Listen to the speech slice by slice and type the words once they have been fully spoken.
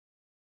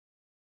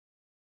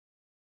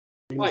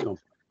Right.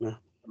 Yeah.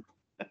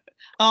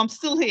 I'm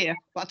still here,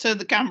 but I turned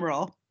the camera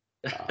off.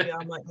 Yeah,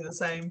 I might do the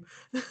same.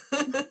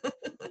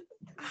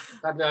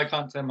 Sadly, I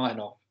can't turn mine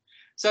off.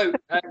 So,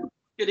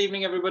 good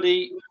evening,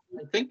 everybody.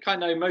 I think I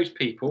know most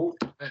people.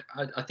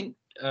 I think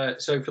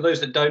so. For those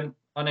that don't,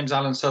 my name's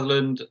Alan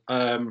Sutherland.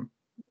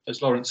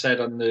 As Lawrence said,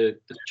 I'm the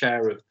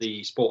chair of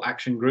the Sport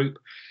Action Group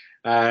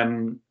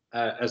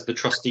as the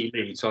trustee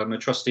lead. So I'm a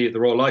trustee of the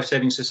Royal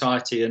Lifesaving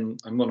Society, and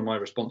one of my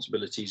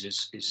responsibilities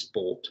is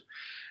sport.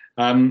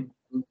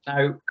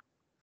 Now,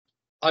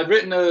 I've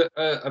written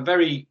a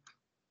very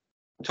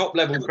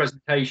top-level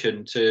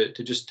presentation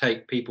to just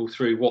take people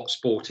through what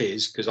sport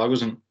is, because I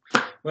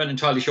weren't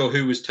entirely sure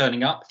who was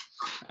turning up,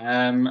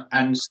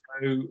 and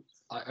so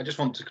I just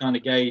want to kind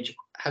of gauge: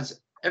 has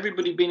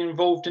everybody been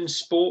involved in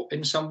sport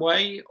in some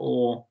way,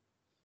 or?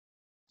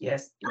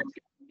 Yes.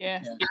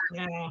 Yeah.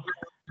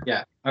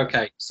 Yeah.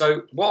 Okay.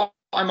 So what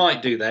I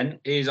might do then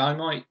is I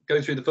might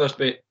go through the first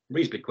bit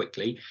reasonably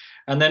quickly,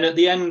 and then at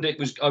the end I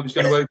was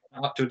going to open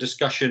it up to a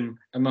discussion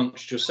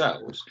amongst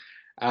yourselves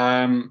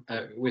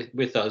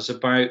with us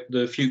about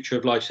the future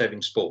of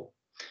life-saving sport,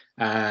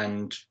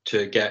 and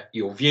to get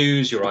your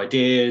views, your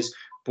ideas,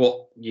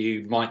 what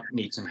you might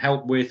need some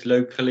help with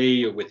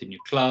locally or within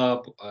your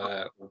club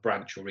or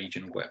branch or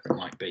region or whatever it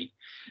might be.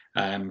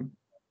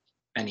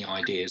 Any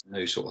ideas and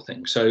those sort of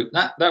things. So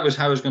that was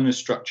how I was going to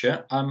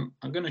structure. I'm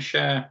going to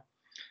share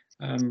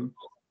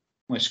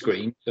my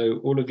screen, so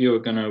all of you are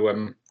going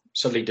to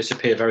suddenly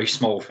disappear very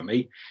small for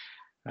me.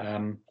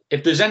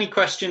 If there's any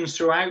questions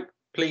throughout,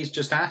 please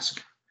just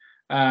ask.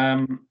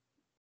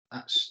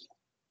 That's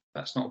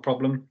not a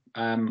problem.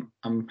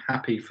 I'm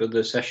happy for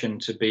the session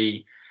to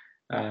be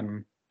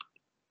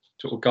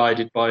sort of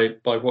guided by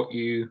what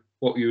you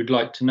would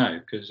like to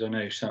know, because I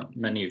know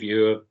many of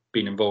you have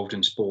been involved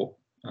in sport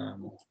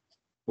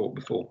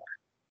before.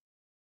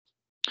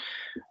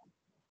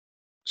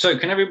 So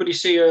can everybody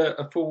see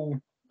a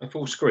full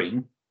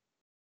screen?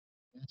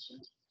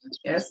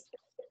 Yes.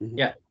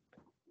 Yeah.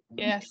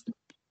 Yes.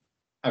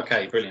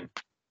 Okay, brilliant.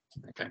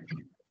 Okay,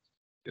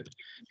 good.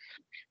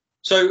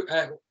 So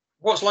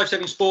what's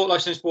life-saving sport?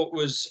 Life-saving sport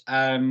was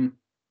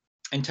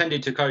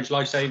intended to encourage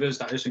lifesavers,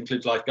 that also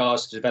includes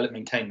lifeguards, to develop and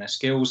maintain their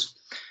skills.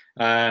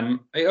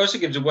 It also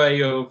gives a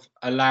way of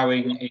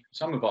allowing in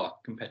some of our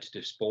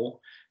competitive sport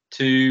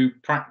to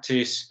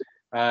practice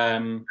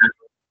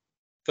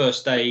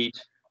first aid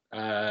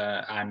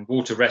and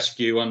water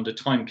rescue under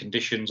time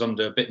conditions,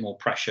 under a bit more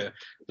pressure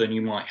than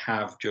you might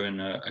have during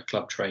a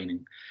club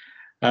training.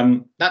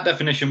 That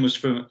definition is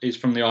from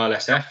the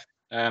RLSF,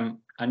 and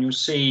you'll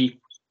see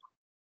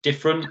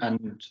different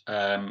and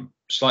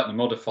slightly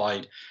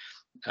modified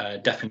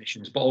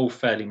definitions, but all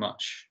fairly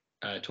much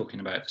talking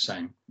about the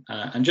same.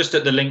 And just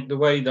at the link, the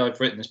way that I've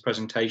written this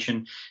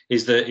presentation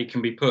is that it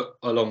can be put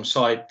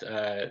alongside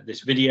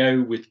this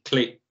video with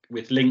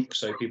links,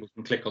 so people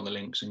can click on the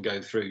links and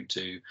go through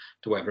to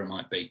wherever it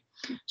might be.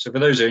 So for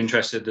those who are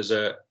interested, there's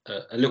a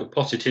little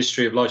potted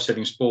history of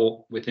life-saving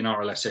sport within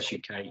RLSS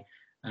UK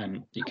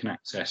you can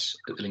access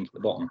at the link at the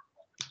bottom.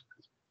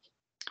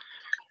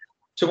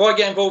 So why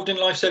get involved in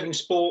life-saving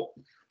sport?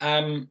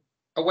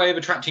 A way of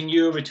attracting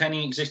new or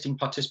retaining existing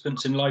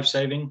participants in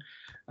life-saving.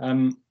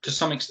 To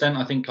some extent,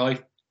 I think I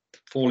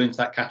fall into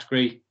that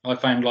category. I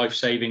found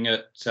life-saving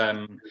at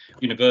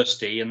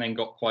university, and then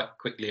got quite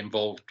quickly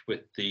involved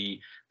with the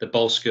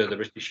BOLSCA, the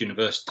British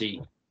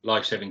University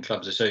Life-Saving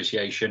Clubs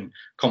Association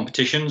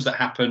competitions that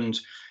happened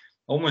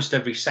almost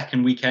every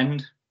second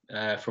weekend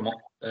from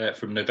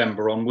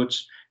November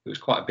onwards. It was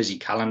quite a busy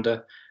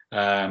calendar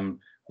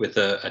with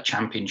a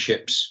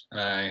championships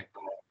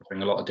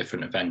covering a lot of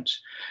different events.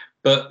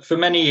 But for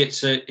many,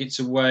 it's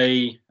a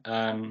way,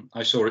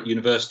 I saw at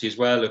university as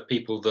well, of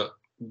people that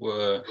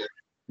were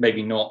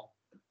maybe not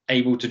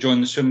able to join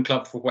the swim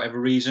club for whatever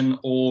reason,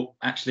 or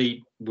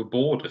actually were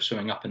bored of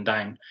swimming up and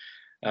down.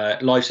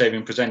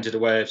 Life-saving presented a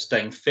way of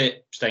staying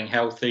fit, staying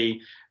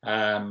healthy.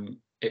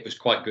 It was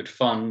quite good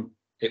fun.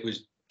 It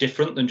was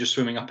different than just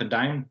swimming up and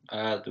down.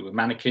 There were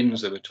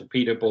mannequins, there were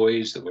torpedo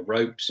buoys, there were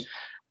ropes.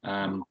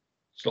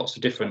 Lots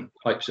of different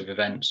types of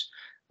events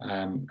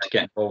to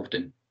get involved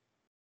in.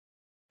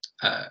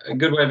 A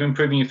good way of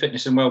improving your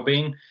fitness and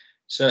well-being.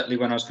 Certainly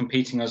when I was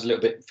competing, I was a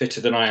little bit fitter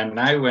than I am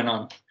now when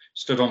I'm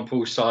stood on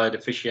poolside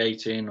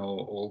officiating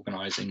or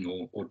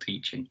organising or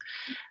teaching.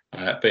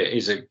 But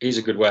it is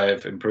a good way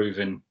of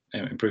improving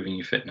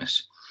your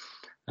fitness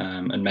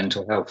and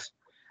mental health.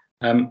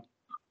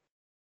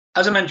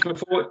 As I mentioned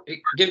before,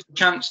 it gives a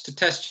chance to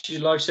test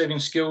your life-saving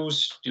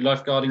skills, your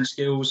lifeguarding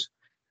skills,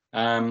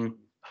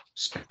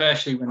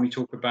 especially when we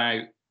talk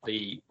about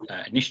the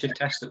initiative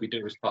test that we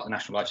do as part of the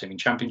National Lifesaving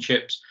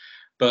Championships,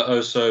 but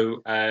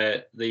also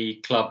the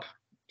club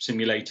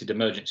simulated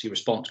emergency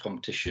response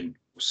competition,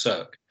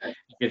 CERC. It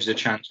gives a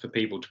chance for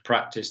people to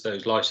practice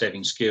those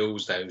life-saving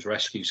skills, those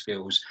rescue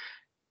skills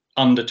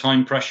under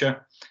time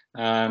pressure,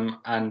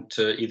 and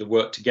to either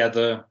work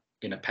together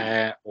in a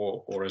pair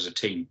or as a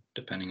team,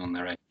 depending on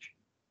their age.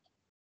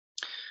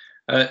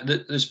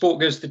 The sport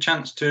gives the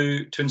chance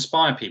to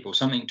inspire people,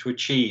 something to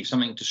achieve,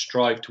 something to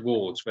strive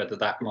towards, whether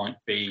that might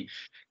be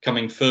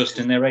coming first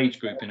in their age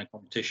group in a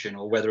competition,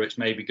 or whether it's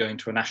maybe going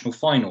to a national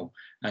final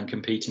and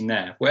competing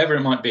there. Whatever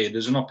it might be,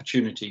 there's an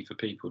opportunity for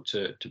people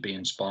to be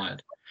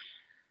inspired.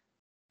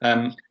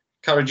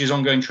 Encourages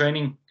ongoing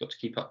training, got to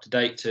keep up to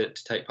date to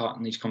take part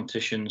in these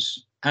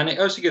competitions. And it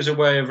also gives a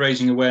way of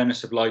raising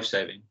awareness of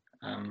lifesaving.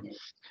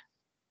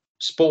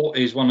 Sport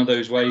is one of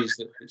those ways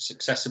that it's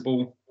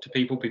accessible to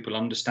people. People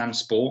understand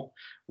sport.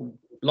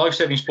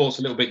 Lifesaving sport's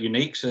a little bit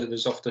unique, so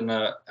there's often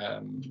a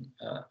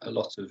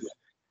lot of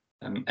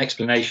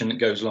explanation that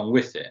goes along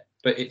with it.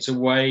 But it's a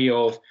way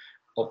of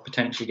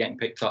potentially getting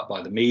picked up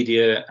by the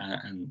media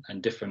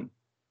and different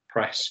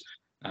press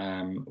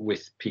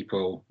with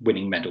people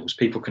winning medals.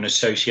 People can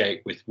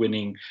associate with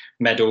winning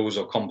medals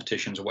or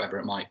competitions or whatever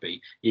it might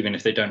be, even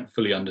if they don't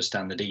fully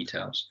understand the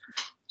details.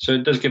 So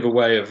it does give a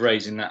way of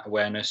raising that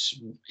awareness,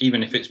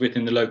 even if it's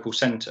within the local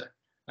centre,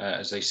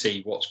 as they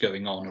see what's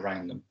going on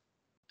around them.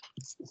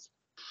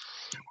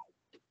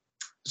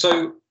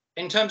 So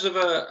in terms of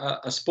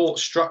a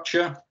sports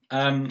structure,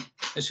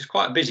 this is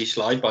quite a busy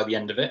slide by the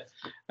end of it.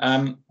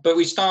 But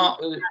we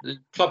start with the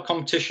club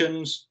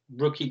competitions,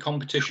 rookie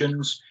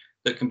competitions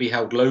that can be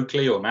held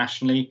locally or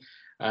nationally.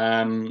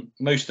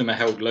 Most of them are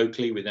held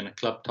locally within a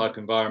club type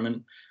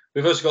environment.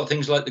 We've also got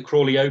things like the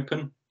Crawley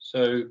Open.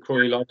 So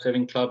Crawley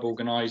Lifesaving Club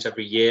organise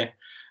every year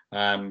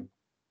a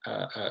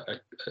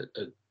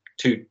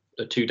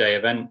two-day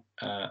event,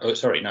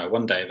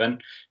 one-day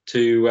event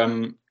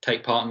to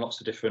take part in lots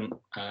of different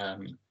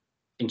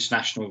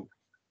international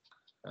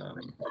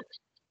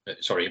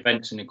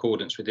events in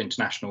accordance with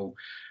international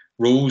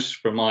rules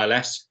from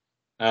ILS,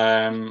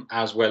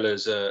 as well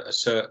as a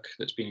circ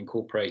that's been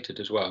incorporated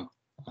as well.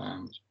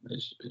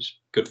 It's a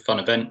good fun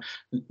event.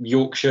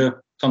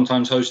 Yorkshire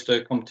sometimes hosts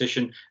a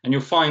competition, and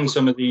you'll find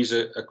some of these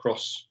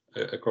across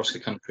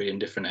the country in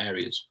different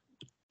areas.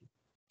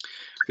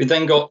 We've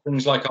then got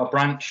things like our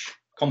branch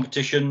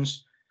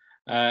competitions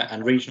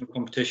and regional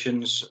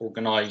competitions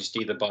organised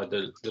either by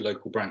the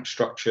local branch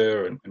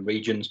structure and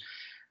regions.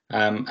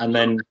 And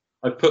then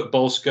I've put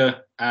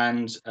Bolsker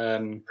and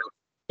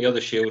the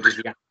other shield is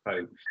the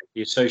APO,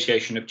 the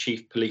Association of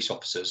Chief Police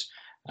Officers,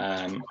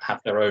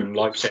 have their own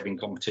lifesaving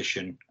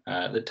competition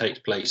that takes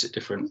place at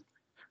different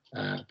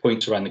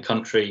points around the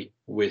country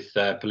with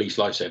police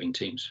lifesaving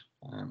teams.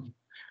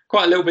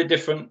 Quite a little bit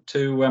different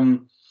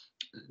to,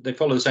 they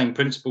follow the same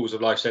principles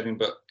of lifesaving,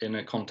 but in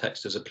a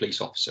context as a police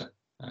officer,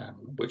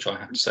 which I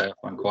have to say I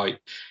find quite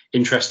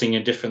interesting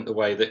and different, the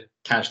way that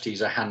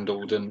casualties are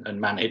handled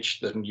and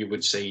managed than you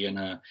would see in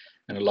a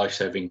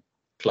lifesaving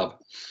club.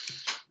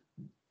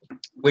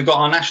 We've got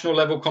our national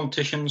level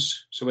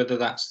competitions, so whether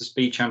that's the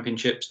Speed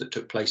Championships that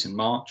took place in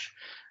March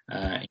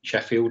in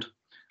Sheffield,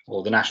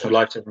 or the National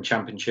Lifesaving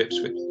Championships,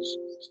 which is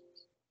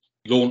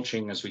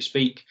launching as we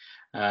speak,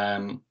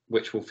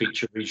 which will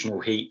feature regional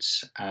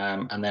heats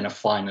and then a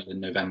final in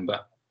November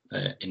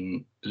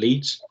in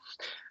Leeds.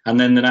 And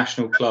then the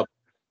National Club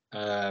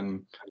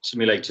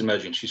Simulated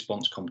Emergency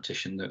Response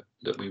competition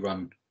that we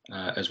run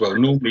as well,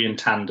 normally in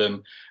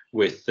tandem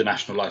with the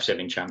National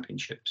Lifesaving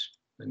Championships.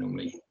 They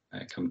normally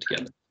come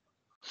together.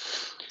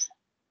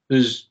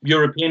 There's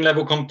European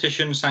level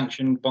competitions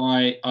sanctioned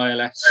by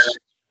ILS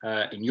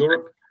in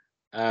Europe,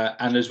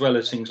 and as well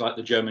as things like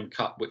the German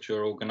Cup, which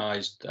are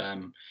organised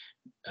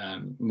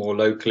more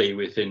locally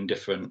within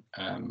different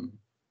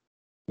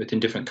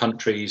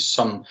countries.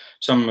 Some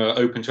are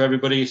open to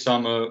everybody,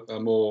 some are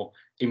more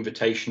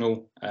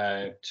invitational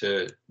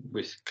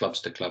with clubs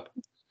to club,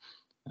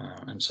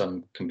 and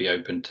some can be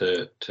open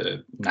to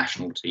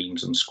national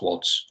teams and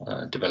squads,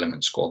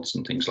 development squads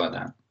and things like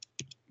that.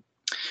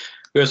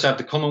 We also have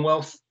the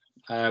Commonwealth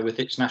with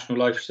its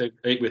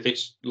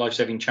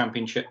lifesaving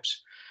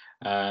championships.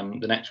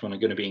 The next one are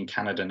going to be in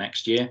Canada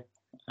next year.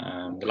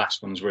 The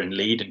last ones were in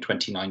Leeds in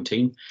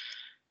 2019.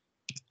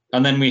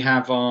 And then we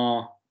have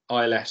our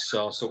ILS,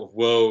 our sort of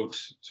world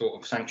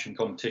sanctioned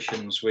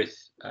competitions with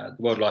the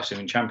World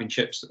Lifesaving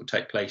Championships that will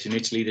take place in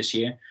Italy this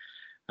year.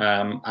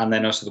 And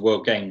then also the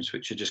World Games,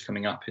 which are just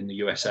coming up in the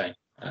USA,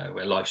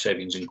 where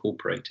lifesaving is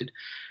incorporated.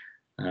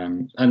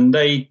 And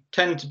they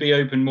tend to be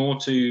open more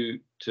to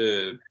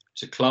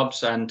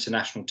clubs and to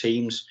national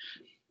teams.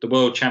 The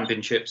World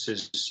Championships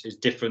is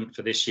different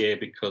for this year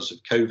because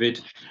of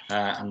COVID,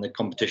 and the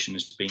competition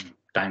has been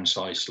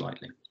downsized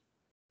slightly.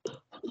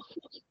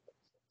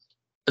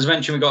 As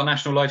mentioned, we've got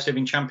National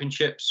Lifesaving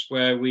Championships,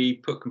 where we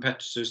put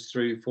competitors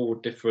through 4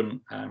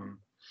 different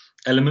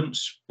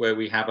elements, where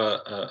we have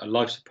a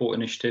life support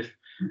initiative,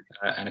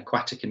 an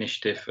aquatic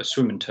initiative, a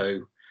swim and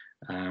tow,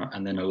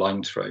 and then a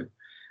line throw.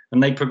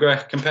 And they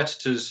progress.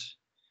 Competitors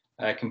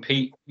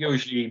compete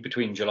usually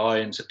between July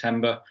and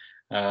September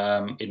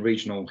in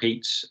regional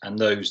heats, and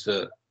those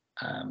that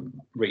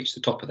reach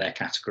the top of their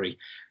category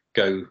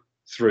go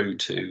through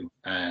to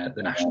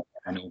the national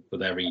final for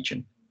their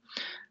region.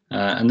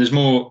 And there's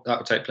more that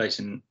will take place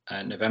in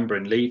November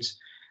in Leeds,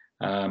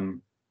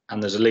 and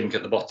there's a link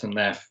at the bottom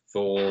there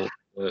for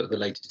the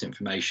latest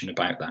information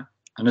about that.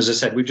 And as I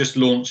said, we're just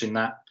launching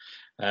that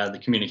The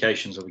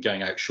communications will be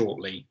going out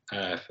shortly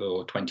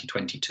for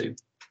 2022.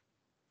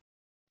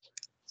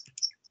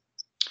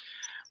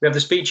 We have the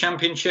Speed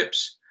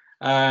Championships,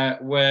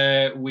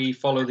 where we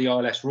follow the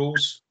RLS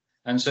rules.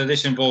 And so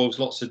this involves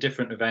lots of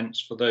different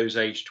events for those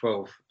aged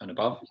 12 and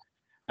above.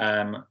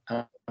 And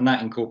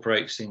that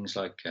incorporates things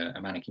like a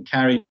mannequin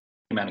carry,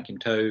 mannequin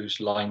toes,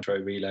 line throw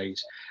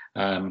relays,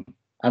 and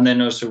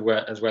then also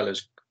as well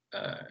as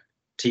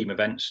team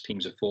events,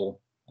 teams of 4,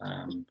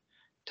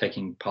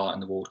 taking part in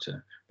the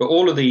water. But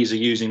all of these are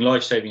using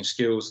life-saving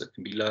skills that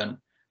can be learned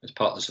as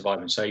part of the Survive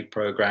and Save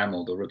program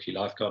or the Rookie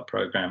Lifeguard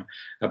program,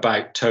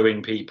 about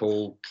towing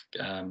people,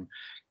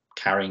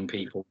 carrying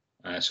people,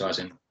 so as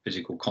in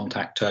physical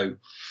contact tow,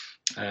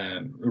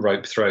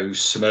 rope throws,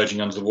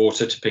 submerging under the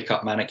water to pick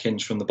up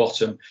mannequins from the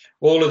bottom.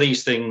 All of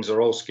these things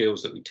are all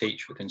skills that we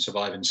teach within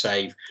Survive and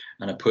Save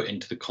and are put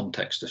into the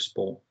context of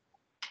sport.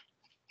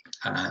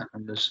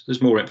 And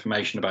there's more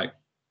information about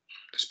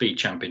the Speed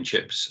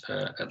Championships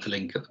at the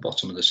link at the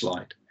bottom of the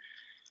slide.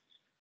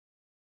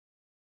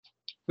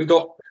 We've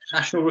got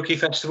national rookie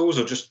festivals,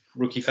 or just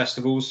rookie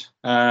festivals,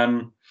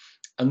 and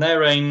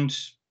they're aimed,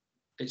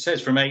 it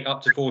says from 8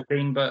 up to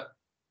 14, but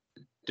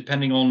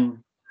depending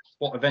on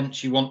what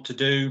events you want to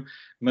do,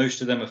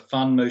 most of them are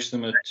fun. Most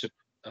of them are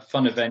a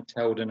fun event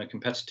held in a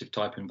competitive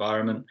type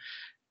environment.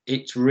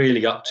 It's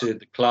really up to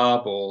the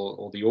club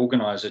or the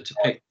organizer to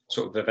pick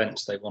sort of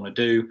events they want to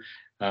do.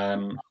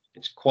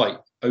 It's quite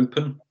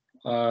open,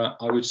 I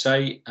would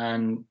say,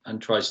 and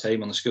tries to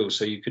aim on the skills.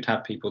 So you could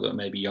have people that are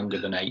maybe younger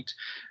than 8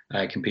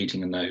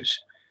 competing in those.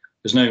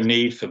 There's no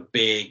need for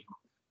big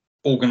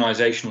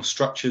organizational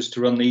structures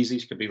to run these.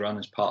 These could be run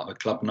as part of a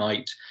club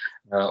night,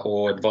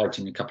 or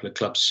inviting a couple of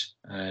clubs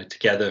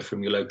together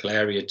from your local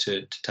area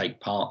to take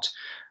part,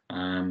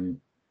 and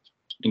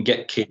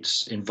get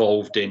kids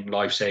involved in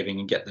life-saving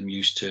and get them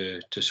used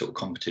to sort of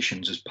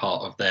competitions as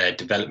part of their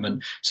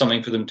development,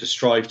 something for them to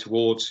strive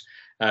towards,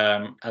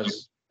 to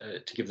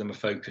give them a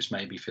focus,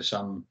 maybe for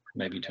some,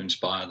 maybe to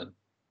inspire them.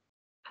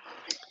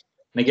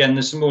 And again,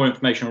 there's some more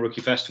information on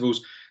rookie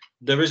festivals.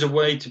 There is a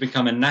way to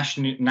become a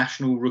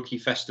national rookie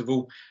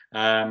festival,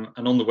 and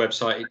on the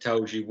website it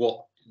tells you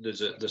what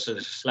there's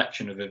a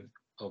selection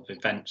of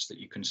events that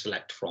you can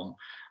select from,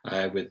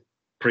 with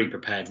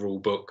pre-prepared rule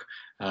book,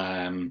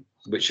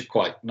 which are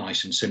quite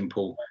nice and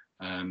simple,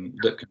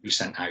 that can be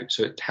sent out.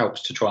 So it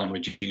helps to try and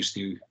reduce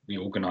the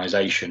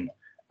organisation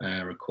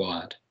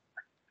required.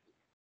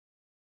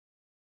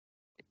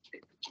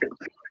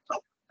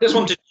 Just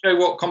wanted to show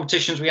what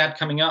competitions we had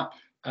coming up.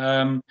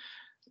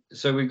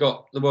 So we've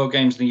got the World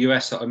Games in the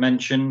US that I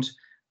mentioned.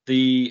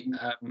 The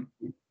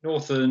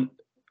North and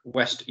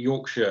West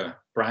Yorkshire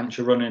branch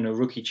are running a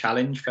Rookie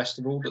Challenge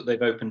Festival that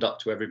they've opened up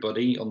to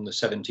everybody on the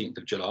 17th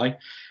of July.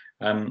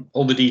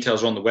 All the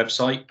details are on the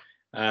website,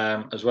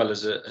 as well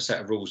as a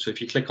set of rules. So if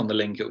you click on the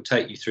link, it will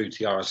take you through to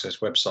the RSS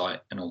website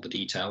and all the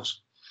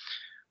details.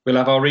 We'll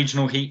have our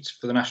regional heats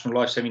for the National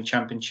Lifesaving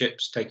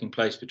Championships taking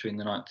place between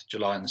the 9th of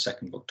July and the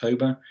 2nd of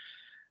October.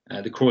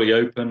 The Crawley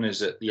Open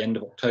is at the end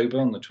of October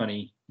on the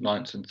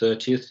 29th and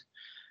 30th.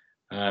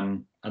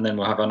 And then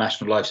we'll have our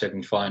National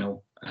Lifesaving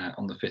Final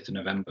on the 5th of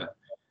November.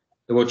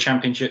 The World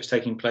Championships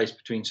taking place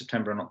between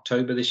September and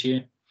October this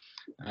year,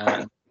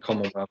 and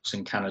Commonwealths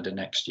in Canada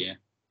next year.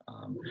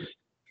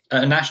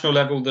 At a national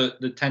level,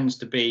 there tends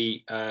to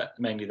be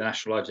mainly the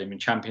National Lifesaving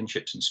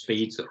Championships and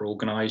Speeds that are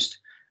organised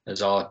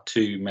as our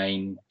 2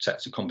 main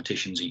sets of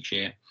competitions each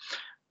year.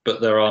 But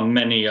there are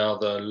many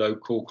other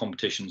local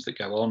competitions that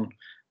go on.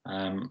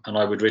 And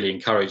I would really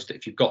encourage that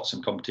if you've got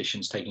some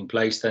competitions taking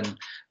place, then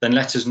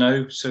let us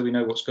know so we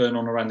know what's going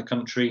on around the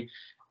country.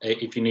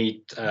 If you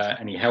need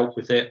any help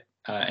with it,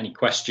 any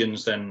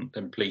questions, then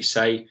please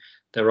say.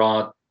 There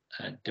are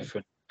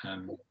different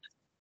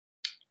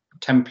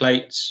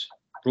templates,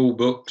 rule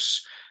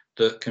books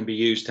that can be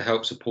used to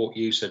help support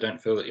you. So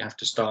don't feel that you have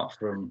to start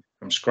from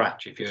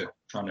scratch if you're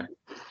trying to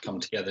come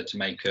together to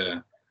make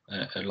a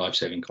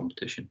life-saving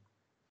competition.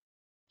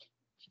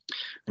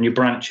 And your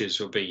branches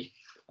will be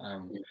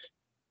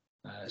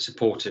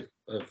supportive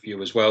of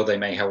you as well. They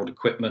may hold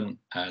equipment,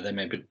 they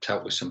may be able to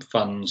help with some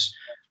funds,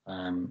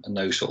 and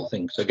those sort of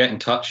things. So get in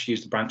touch,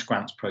 use the branch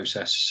grants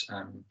process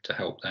to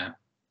help there.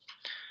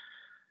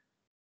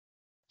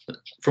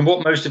 From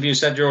what most of you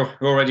said, you're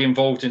already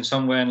involved in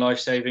some way in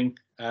life-saving,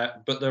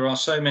 but there are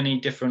so many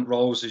different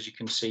roles, as you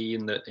can see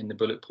in the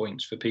bullet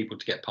points, for people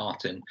to get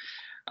part in.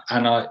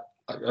 And I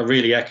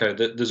really echo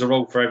that there's a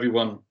role for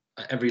everyone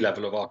at every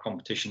level of our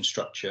competition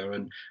structure.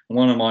 And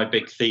one of my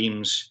big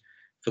themes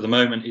for the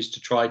moment is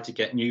to try to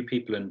get new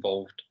people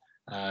involved,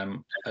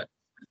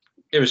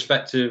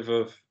 irrespective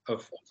of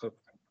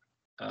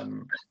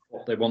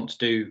what they want to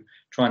do,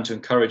 trying to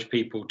encourage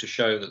people to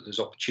show that there's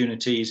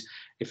opportunities,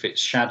 if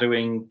it's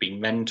shadowing,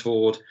 being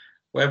mentored,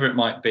 wherever it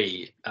might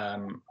be,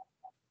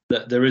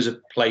 that there is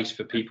a place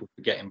for people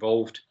to get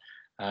involved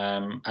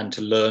and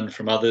to learn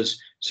from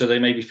others, so they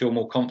maybe feel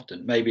more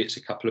confident. Maybe it's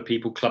a couple of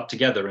people clubbed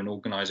together and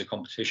organise a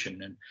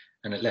competition,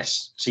 and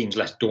it seems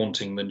less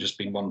daunting than just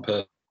being one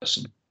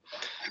person.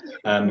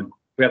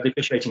 We We have the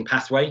officiating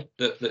pathway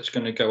that's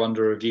going to go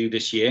under review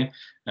this year,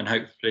 and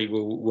hopefully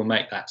we'll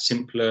make that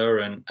simpler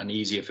and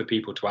easier for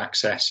people to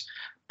access,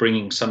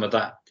 bringing some of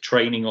that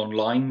training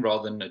online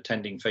rather than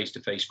attending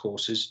face-to-face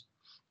courses.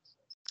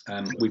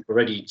 We've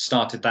already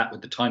started that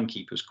with the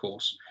timekeepers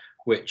course,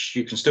 which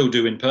you can still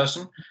do in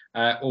person,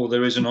 or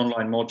there is an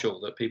online module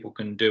that people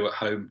can do at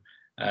home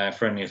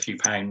for only a few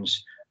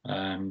pounds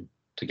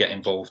to get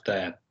involved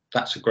there.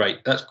 That's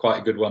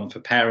quite a good one for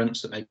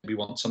parents that maybe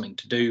want something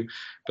to do,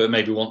 but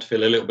maybe want to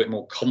feel a little bit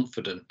more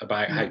confident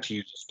about how to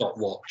use a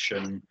stopwatch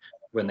and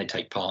when they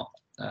take part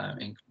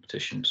in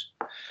competitions.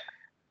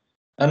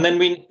 And then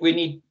we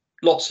need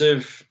lots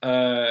of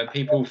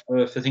people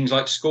for things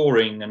like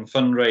scoring and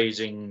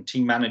fundraising,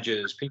 team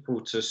managers, people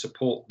to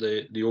support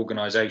the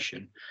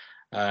organisation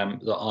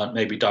that aren't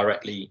maybe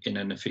directly in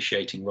an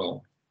officiating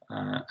role,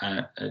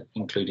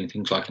 including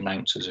things like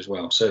announcers as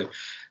well. So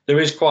there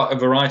is quite a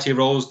variety of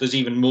roles. There's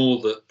even more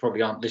that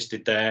probably aren't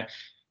listed there.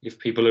 If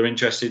people are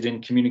interested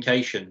in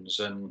communications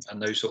and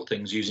those sort of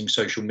things, using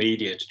social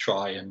media to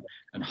try and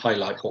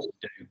highlight what we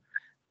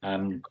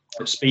do.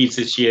 At Speeds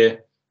this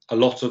year, a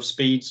lot of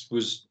Speeds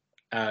was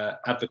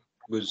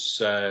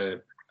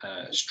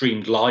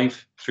streamed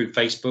live through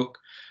Facebook,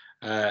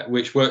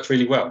 which worked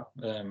really well,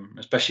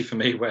 especially for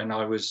me when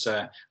I was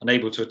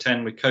unable to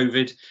attend with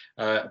COVID,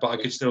 but I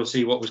could still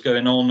see what was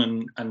going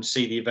on and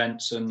see the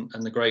events and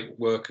the great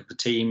work of the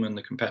team and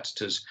the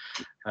competitors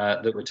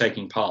that were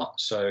taking part.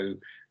 So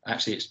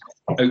actually it's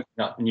opening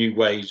up new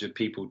ways of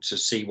people to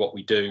see what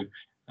we do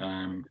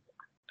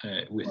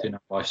within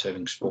our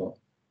life-saving sport.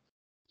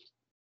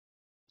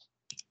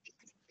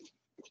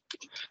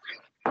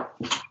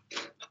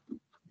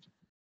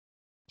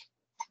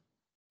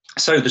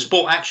 So the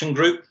Sport Action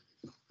Group,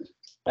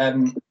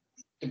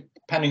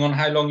 depending on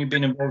how long you've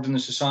been involved in the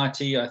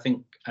society, I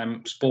think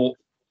sport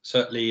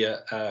certainly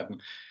at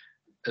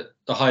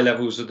the high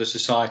levels of the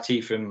society,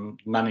 from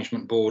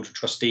management board,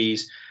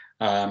 trustees,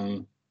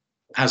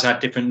 has had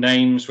different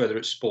names, whether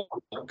it's Sport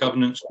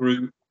Governance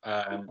Group,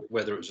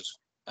 whether it was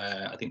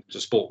I think it was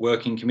a Sport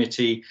Working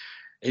Committee.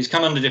 It's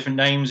come under different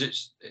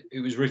names.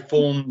 It was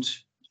reformed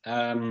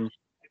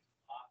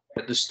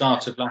at the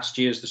start of last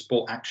year as the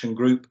Sport Action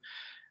Group,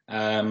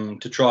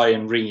 to try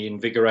and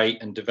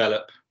reinvigorate and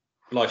develop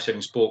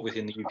life-saving sport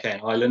within the UK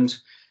and Ireland.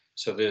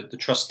 So the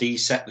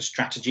trustees set the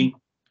strategy,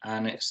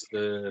 and it's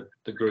the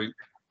group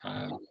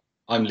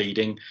I'm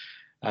leading.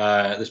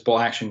 The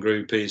Sport Action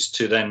Group is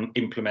to then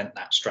implement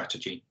that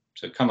strategy.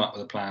 So come up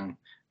with a plan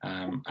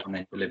and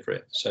then deliver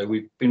it. So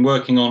we've been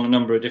working on a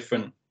number of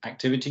different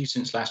activities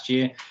since last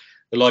year.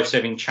 The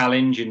Life-Saving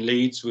Challenge in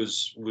Leeds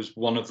was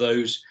one of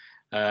those,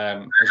 as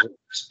well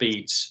as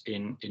Speeds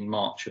in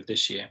March of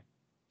this year.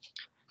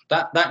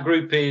 That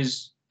group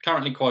is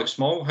currently quite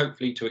small,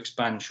 hopefully to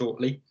expand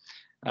shortly,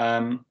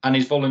 and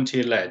is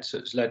volunteer led. So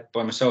it's led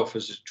by myself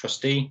as a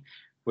trustee.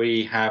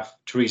 We have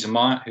Teresa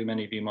Myatt, who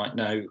many of you might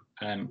know,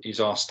 is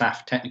our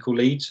staff technical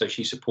lead. So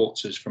she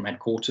supports us from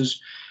headquarters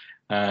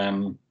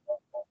and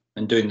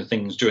doing the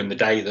things during the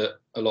day that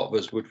a lot of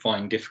us would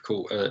find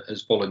difficult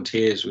as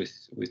volunteers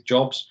with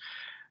jobs,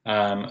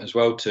 as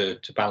well to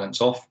balance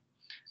off.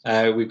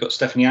 We've got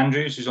Stephanie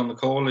Andrews, who's on the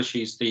call, as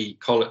she's the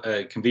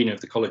convener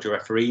of the College of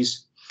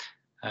Referees.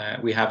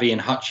 We have Ian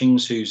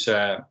Hutchings, who's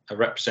a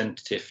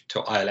representative to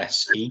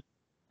ILSE.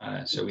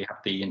 So we have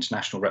the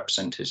international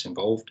representatives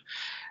involved.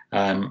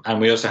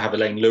 And we also have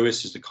Elaine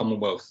Lewis as the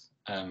Commonwealth,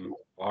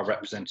 our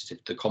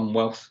representative to the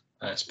Commonwealth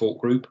Sport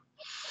Group.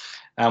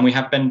 And we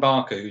have Ben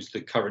Barker, who's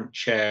the current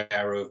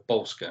chair of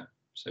BOLSCA,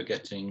 so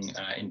getting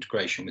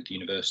integration with the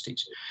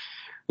universities.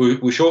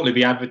 We'll shortly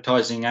be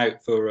advertising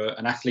out for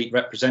an athlete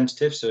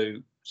representative, so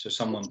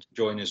someone to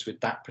join us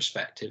with that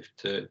perspective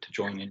to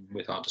join in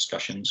with our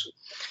discussions.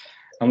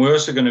 And we're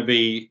also going to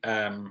be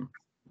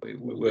we're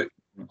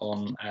working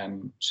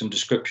on some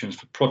descriptions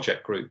for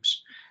project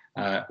groups,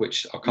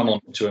 which I'll come on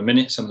to a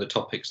minute, some of the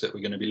topics that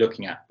we're going to be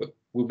looking at. But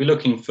we'll be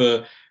looking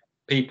for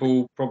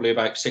people, probably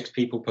about 6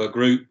 people per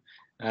group,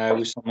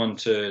 with someone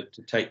to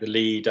take the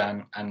lead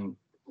and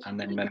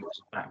then members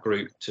of that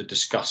group to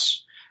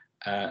discuss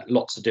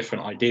lots of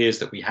different ideas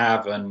that we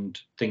have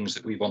and things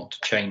that we want to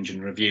change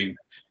and review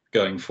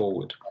going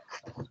forward.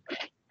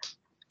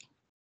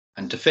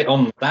 And to fit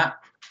on with that,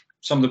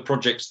 some of the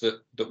projects that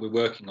we're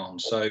working on.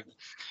 So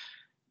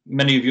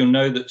many of you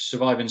know that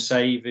Survive and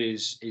Save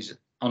is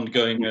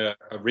undergoing a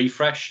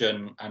refresh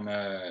and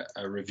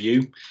a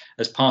review.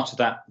 As part of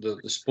that, the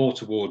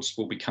Sport Awards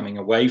will be coming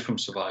away from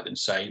Survive and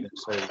Save, and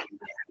so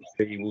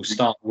we will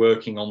start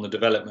working on the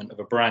development of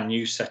a brand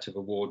new set of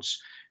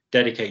awards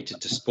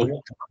dedicated to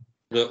sport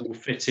that will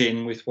fit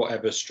in with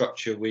whatever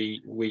structure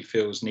we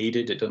feel is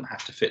needed. It doesn't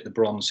have to fit the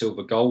bronze,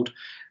 silver, gold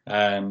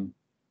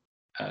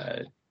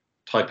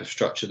type of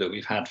structure that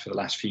we've had for the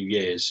last few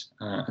years,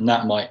 and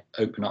that might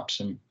open up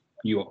some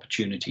new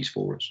opportunities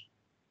for us.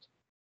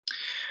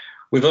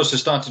 We've also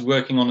started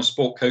working on a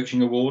sport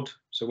coaching award.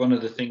 So one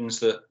of the things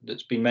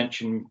that's been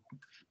mentioned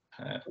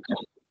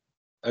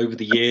over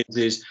the years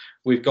is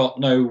we've got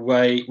no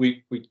way,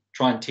 we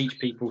try and teach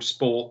people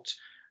sport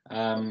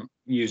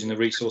using the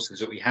resources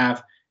that we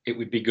have. It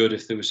would be good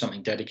if there was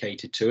something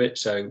dedicated to it.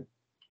 So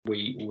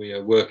we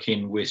are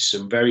working with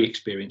some very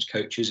experienced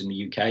coaches in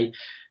the UK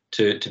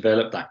to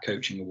develop that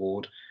coaching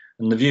award.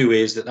 And the view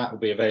is that that will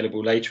be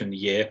available later in the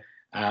year.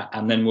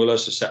 And then we'll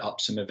also set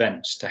up some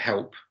events to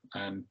help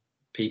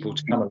people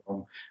to come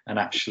along and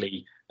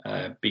actually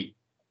be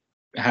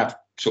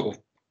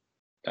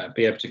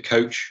able to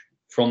coach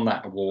from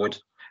that award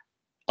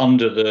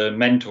under the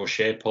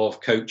mentorship of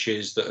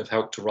coaches that have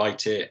helped to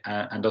write it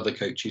and other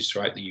coaches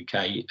throughout the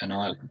UK and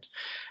Ireland.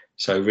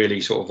 So really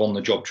sort of on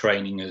the job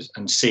training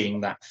and seeing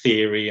that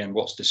theory and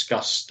what's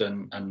discussed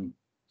and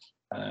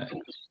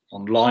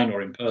online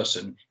or in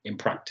person in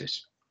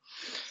practice.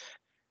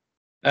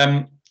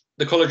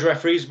 The college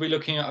referees will be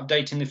looking at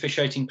updating the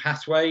officiating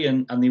pathway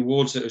and the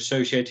awards that are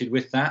associated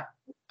with that,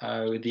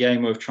 with the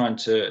aim of trying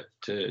to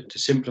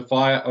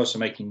simplify it, also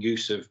making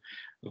use of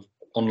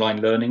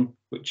online learning,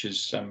 which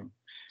has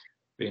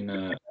been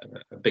a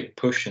big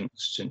push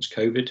since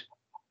COVID.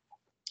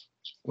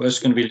 We're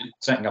also going to be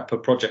setting up a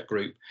project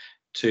group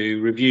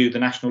to review the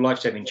National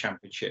Lifesaving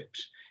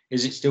Championships.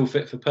 Is it still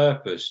fit for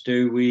purpose?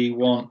 Do we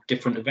want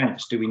different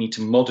events? Do we need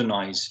to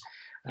modernise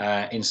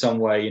in some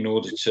way in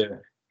order to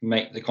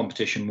make the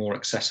competition more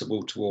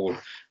accessible to all?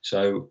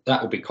 So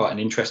that will be quite an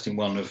interesting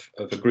one of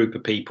a group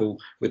of people,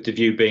 with the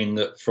view being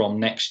that from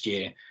next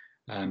year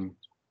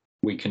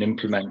we can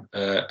implement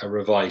a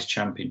revised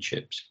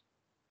championships.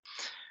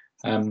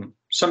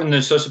 Something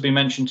that's also been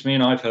mentioned to me,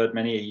 and I've heard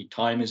many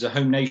times, is a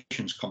Home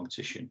Nations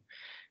competition.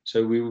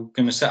 So we were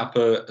going to set up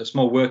a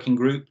small working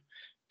group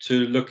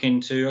to look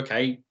into,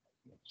 okay,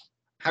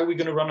 how are we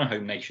going to run a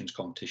Home Nations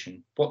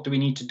competition? What do we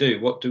need to do?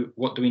 What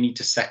do we need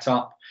to set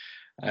up?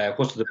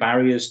 What are the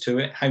barriers to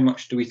it? How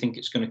much do we think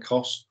it's going to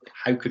cost?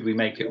 How could we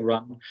make it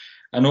run?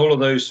 And all of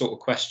those sort of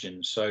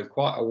questions. So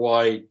quite a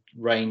wide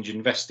range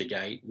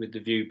investigate, with the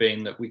view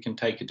being that we can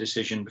take a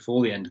decision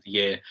before the end of the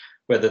year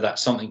whether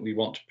that's something we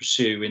want to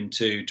pursue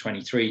into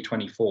 23,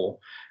 24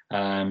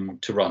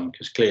 to run,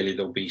 because clearly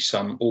there'll be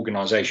some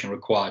organisation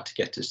required to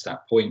get us to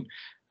that point,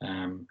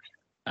 and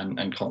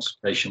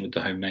consultation with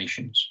the Home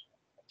Nations.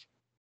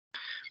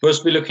 We'll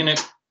also be looking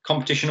at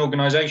competition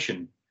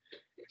organisation.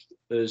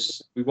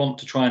 We want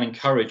to try and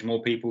encourage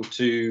more people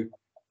to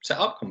set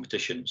up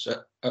competitions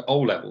at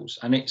all levels,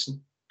 and it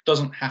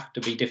doesn't have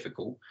to be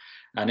difficult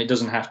and it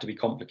doesn't have to be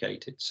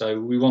complicated. So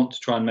we want to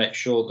try and make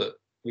sure that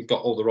we've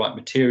got all the right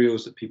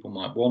materials that people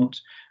might want,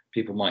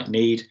 people might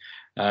need,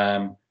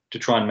 to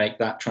try and make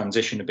that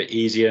transition a bit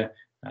easier,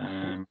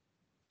 and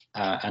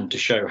to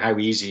show how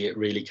easy it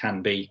really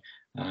can be.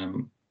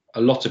 A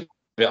lot of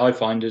it I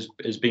find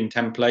has been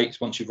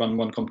templates. Once you've run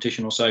one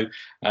competition or so,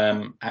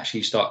 actually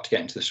you start to get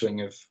into the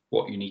swing of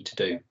what you need to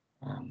do.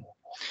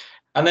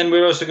 And then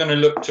we're also going to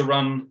look to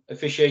run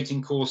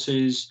officiating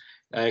courses,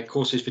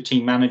 courses for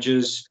team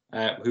managers,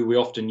 who we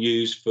often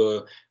use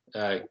to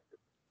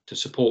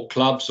support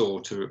clubs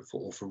or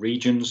for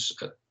regions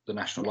at the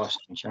National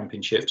Lifesaving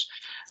Championships,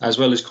 as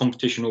well as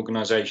competition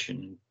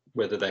organisation,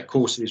 whether they're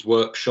courses,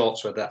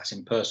 workshops, whether that's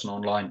in person,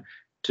 online,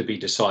 to be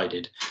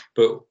decided.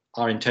 But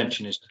our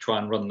intention is to try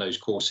and run those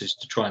courses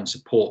to try and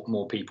support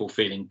more people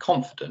feeling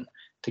confident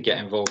to get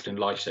involved in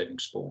lifesaving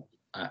sport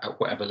at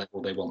whatever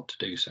level they want to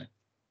do so.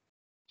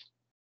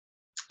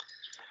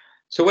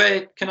 So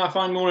where can I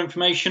find more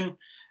information?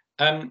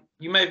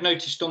 You may have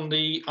noticed on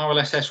the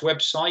RLSS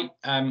website,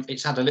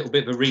 it's had a little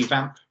bit of a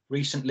revamp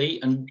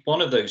recently, and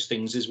one of those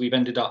things is we've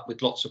ended up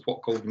with lots of what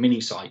are called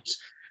mini sites,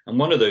 and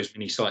one of those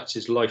mini sites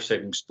is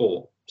Lifesaving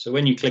Sport. So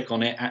when you click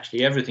on it,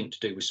 actually everything to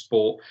do with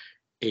sport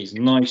is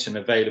nice and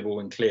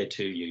available and clear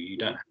to you. You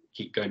don't have to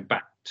keep going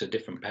back to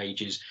different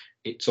pages.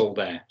 It's all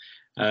there.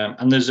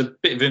 And there's a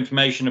bit of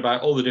information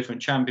about all the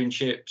different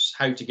championships,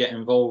 how to get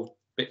involved,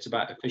 bits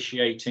about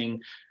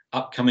officiating,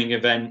 upcoming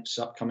events,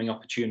 upcoming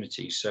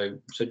opportunities. So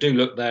do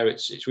look there.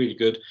 It's really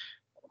good.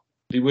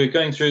 We're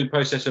going through the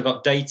process of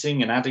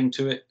updating and adding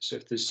to it. So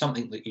if there's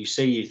something that you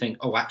see, you think,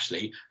 oh,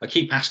 actually, I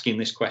keep asking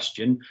this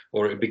question,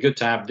 or it'd be good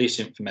to have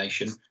this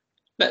information,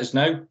 let us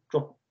know.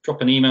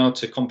 Drop an email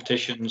to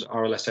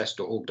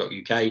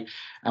competitions@rlss.org.uk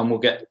and we'll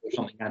get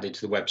something added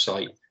to the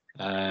website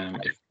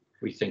if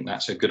we think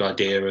that's a good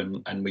idea,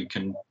 and we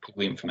can pull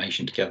the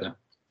information together.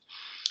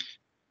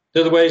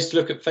 The other way is to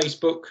look at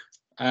Facebook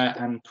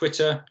and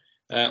Twitter.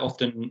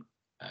 Often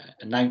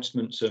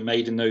announcements are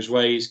made in those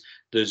ways.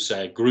 There's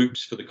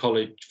groups for the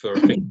college for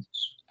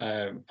officials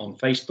on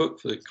Facebook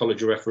for the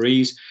college of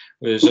referees.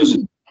 There's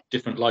also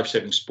different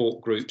lifesaving sport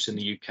groups in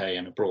the UK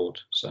and abroad.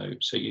 So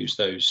use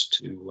those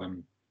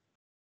to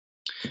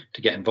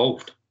get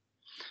involved.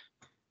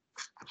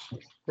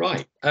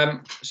 Right.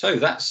 So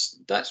that's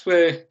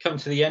where we've come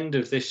to the end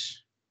of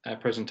this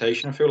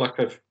presentation. I feel like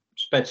I've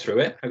sped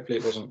through it. Hopefully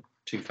it wasn't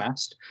too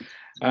fast.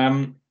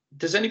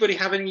 Does anybody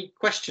have any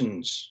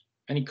questions,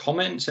 any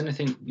comments,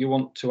 anything you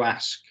want to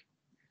ask?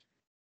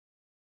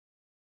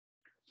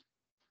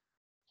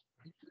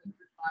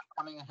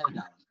 Coming ahead,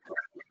 Alan.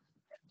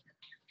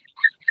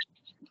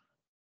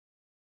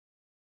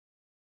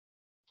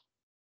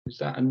 Is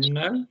that a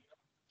no?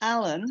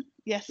 Alan,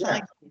 yes, Yeah.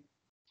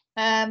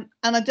 And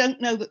I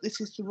don't know that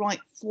this is the right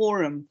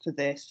forum for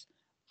this,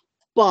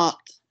 but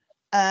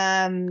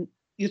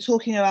you're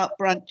talking about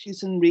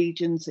branches and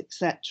regions,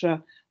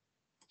 etc.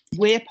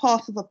 We're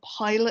part of a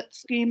pilot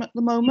scheme at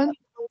the moment,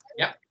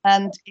 Yeah.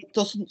 and it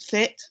doesn't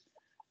fit.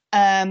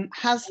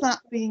 Has that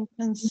been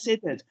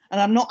considered? And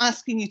I'm not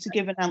asking you to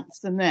give an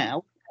answer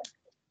now.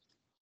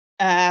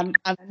 And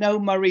I know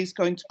Murray's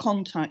going to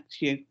contact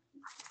you.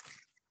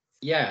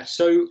 Yeah,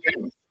 so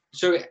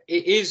it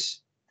is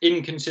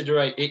in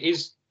consideration. It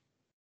is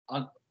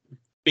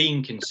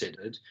being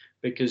considered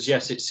because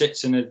yes, it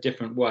sits in a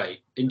different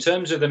way. In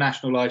terms of the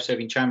National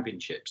Lifesaving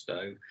Championships,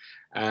 though,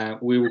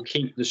 we will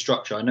keep the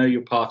structure. I know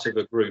you're part of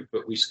a group,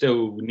 but we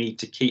still need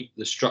to keep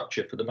the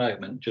structure for the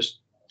moment, just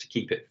to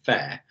keep it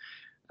fair.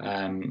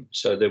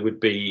 So there would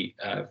be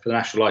for the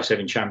National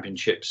Lifesaving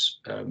Championships,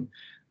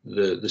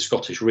 the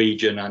Scottish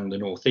region and the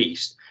North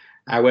East.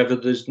 However,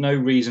 there's no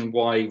reason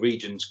why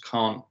regions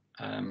can't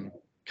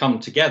come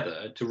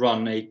together to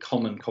run a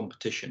common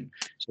competition.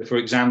 So, for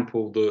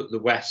example, the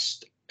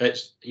West,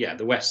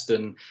 the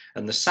Western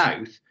and the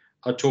South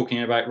are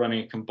talking about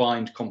running a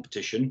combined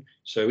competition.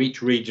 So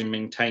each region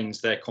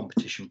maintains their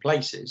competition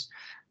places,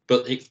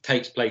 but it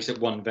takes place at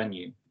one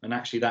venue. And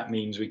actually, that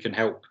means we can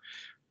help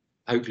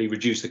hopefully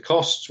reduce the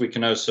costs. We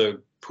can also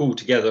pool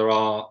together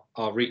our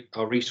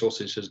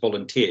resources as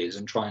volunteers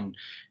and try and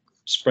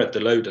spread the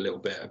load a little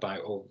bit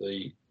about all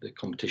the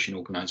competition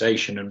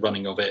organisation and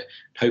running of it.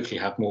 Hopefully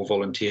have more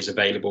volunteers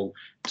available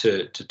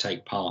to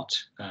take part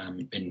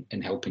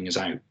in helping us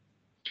out.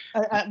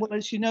 Well,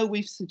 as you know,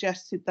 we've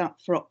suggested that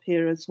for up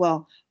here as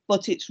well,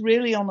 but it's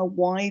really on a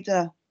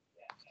wider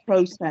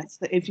process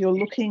that if you're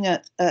looking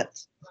at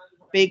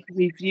big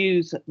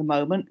reviews at the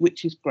moment,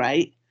 which is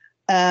great,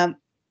 can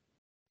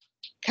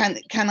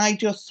I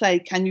just say,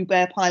 can you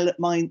bear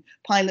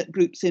pilot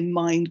groups in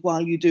mind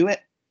while you do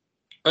it?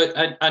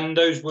 And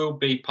those will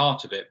be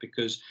part of it,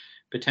 because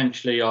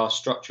potentially our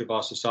structure of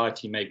our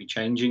society may be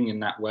changing in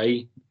that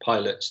way.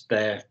 Pilots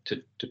there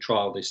to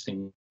trial this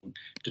thing,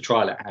 to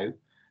trial it out.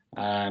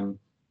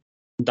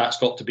 That's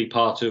got to be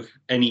part of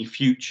any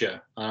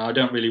future. I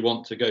don't really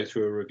want to go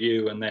through a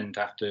review and then to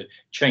have to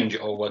change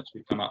it all once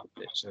we come up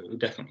with it. So it will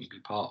definitely be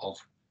part of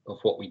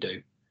what we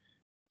do.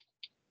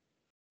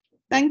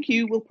 Thank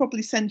you. We'll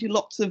probably send you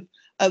lots of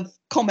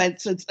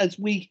comments as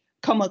we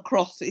come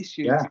across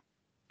issues. Yeah.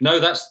 No,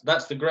 that's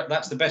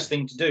the best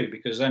thing to do,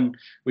 because then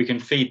we can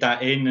feed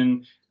that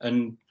in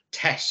and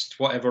test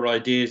whatever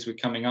ideas we're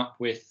coming up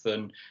with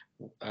and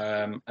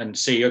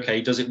see,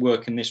 okay, does it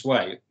work in this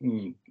way?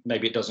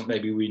 Maybe it doesn't.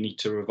 Maybe we need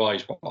to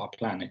revise what our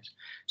plan is.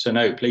 So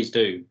no, please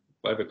do.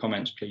 Whatever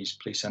comments, please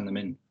send them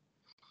in.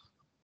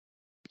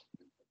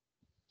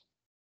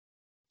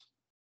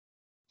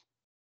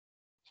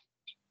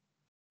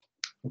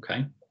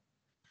 Okay.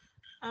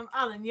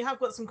 Alan, you have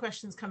got some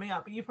questions coming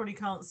up, but you probably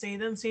can't see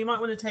them, so you might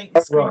want to take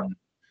the screen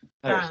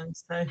down.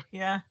 So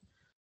yeah.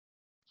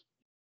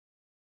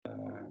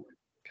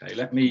 Okay,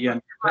 let me.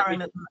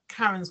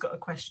 Karen's got a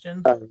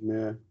question.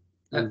 Yeah,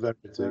 and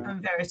Verity.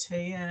 And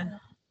Verity, yeah.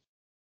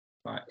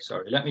 Right,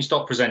 sorry. Let me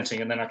stop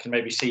presenting, and then I can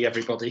maybe see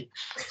everybody.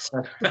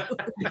 So,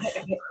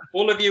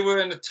 all of you were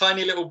in a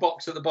tiny little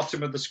box at the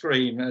bottom of the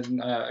screen,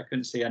 and I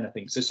couldn't see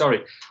anything. So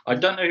sorry. I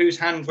don't know whose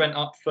hand went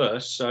up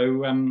first.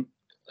 So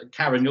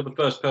Karen, you're the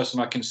first person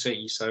I can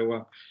see.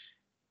 So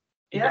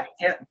yeah,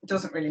 it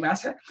doesn't really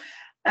matter.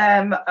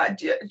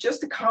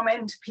 Just a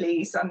comment,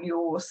 please, on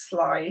your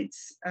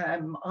slides.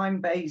 I'm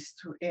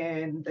based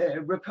in the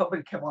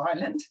Republic of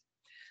Ireland.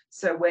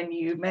 So when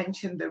you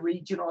mentioned the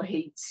regional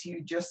heats,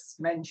 you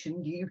just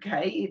mentioned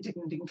UK. It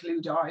didn't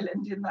include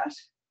Ireland in that.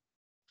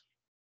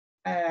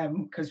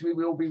 Because we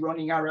will be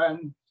running our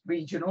own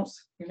regionals,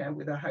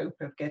 with a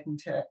hope of getting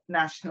to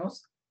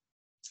nationals.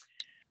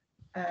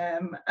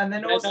 And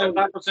then also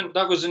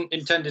that wasn't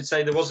intended to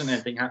say there wasn't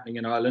anything happening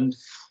in Ireland.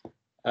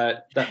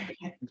 That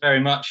very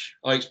much,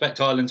 I expect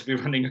Ireland to be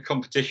running a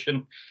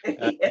competition,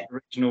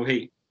 regional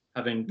heat,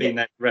 having been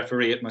there to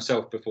referee it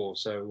myself before.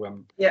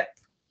 So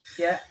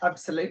yeah,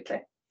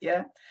 absolutely,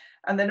 yeah.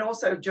 And then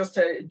also just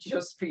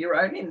for your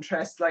own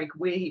interest, like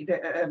we,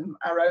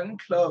 our own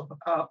club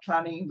are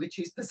planning, which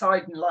is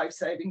Poseidon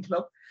Lifesaving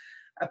Club,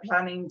 are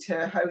planning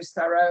to host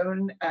our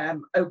own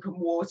open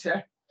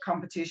water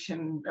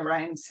competition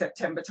around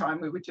September time.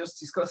 We were just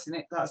discussing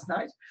it last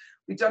night.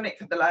 We've done it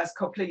for the last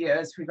couple of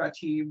years. We've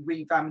actually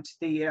revamped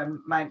the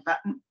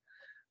Mountbatten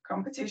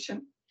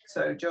competition.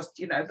 So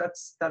just,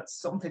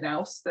 that's something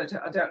else that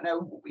I don't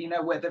know,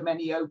 whether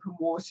many open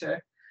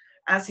water,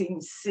 as in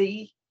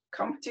sea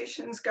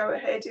competitions, go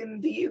ahead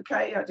in the UK.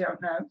 I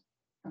don't know.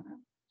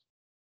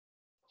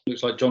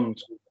 Looks like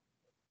John's.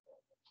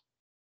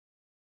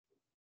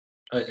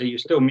 Are you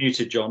still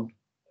muted, John?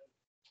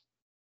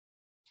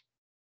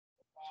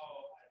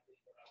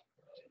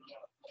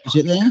 Is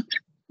it there?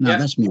 No, yeah.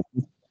 That's me.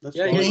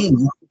 Yeah, Can you hear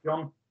me?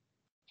 John.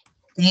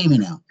 Can you hear me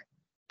now?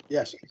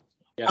 Yes.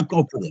 Yeah. Oh,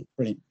 God,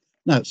 brilliant.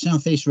 No,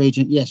 Southeast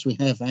region, yes, we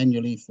have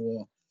annually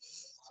for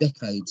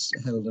decades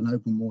held an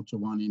open water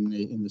one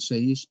in the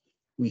seas.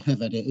 We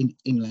have had it in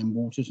inland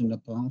waters in the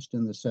past,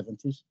 in the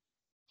 70s.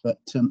 but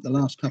the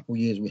last couple of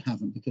years we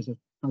haven't because of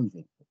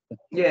COVID.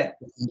 Yeah.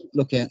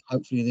 Look at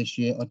hopefully this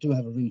year. I do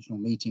have a regional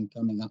meeting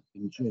coming up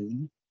in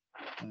June,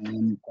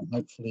 and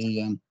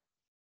hopefully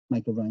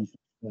make arrangements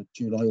for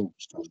July,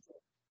 August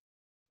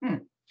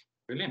time.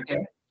 Brilliant.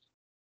 Okay.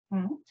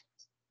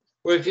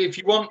 Well, if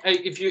you want,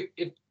 if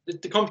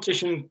the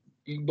competition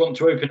you want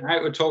to open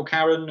out at all,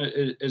 Karen,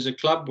 as a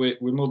club, we're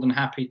more than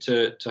happy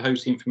to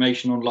host the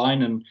information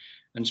online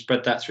and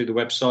spread that through the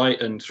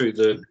website and through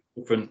the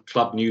different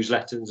club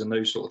newsletters and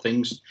those sort of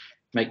things.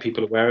 Make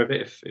people aware of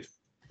it. If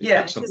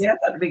Yeah, that's something. yeah,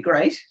 that'd be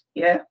great.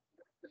 Yeah.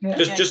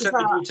 Just have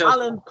the details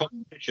of the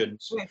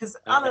competitions. Because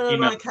Alan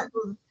and I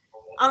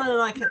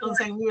kept on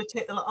saying we would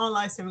take our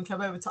Lifesaving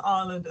Club over to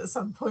Ireland at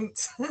some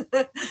point,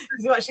 because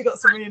we've actually got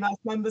some really nice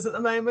members at the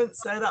moment.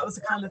 So that was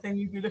the kind of thing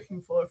we'd be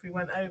looking for if we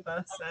went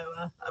over. So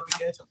that'd be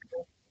good.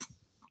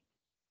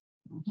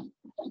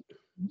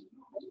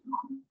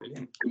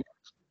 Brilliant.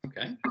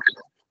 Okay.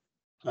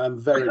 I'm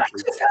very Can I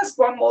pleased. just ask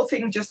one more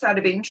thing, just out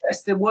of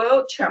interest? The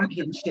World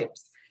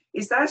Championships,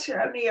 is that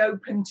only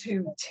open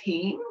to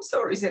teams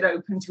or is it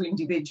open to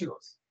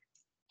individuals?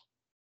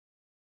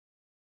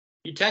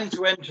 You tend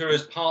to enter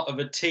as part of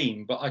a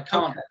team, but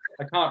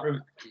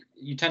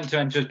you tend to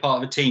enter as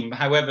part of a team.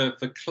 However,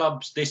 for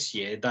clubs this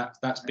year,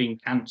 that's been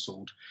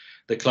cancelled,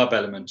 the club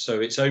element. So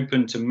it's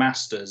open to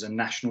masters and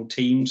national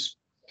teams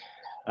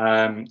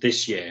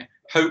this year.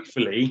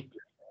 Hopefully,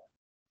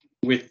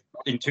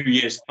 in 2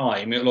 years'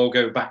 time, it'll all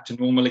go back to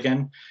normal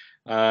again.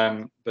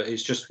 But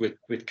it's just with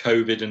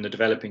COVID and the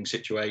developing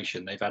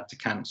situation, they've had to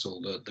cancel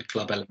the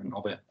club element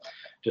of it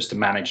just to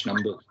manage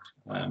numbers.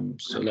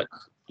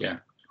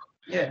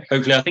 Yeah.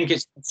 Hopefully, I think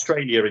it's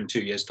Australia in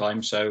 2 years'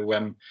 time. So,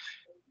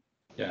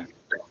 yeah.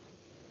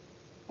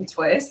 It's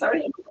where,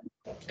 sorry?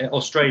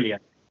 Australia.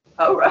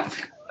 Oh,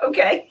 right.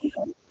 Okay.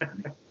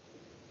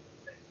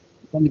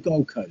 On the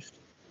Gold Coast.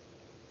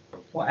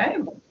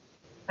 Wow.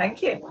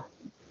 Thank you.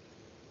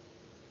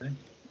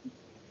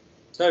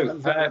 So,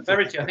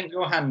 Verity, I think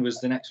your hand was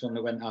the next one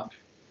that went up.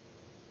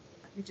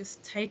 Let me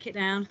just take it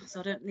down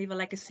so I don't leave a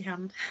legacy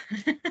hand.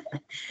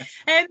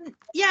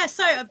 Yeah,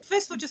 so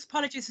first of all, just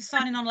apologies for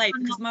signing on late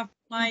because my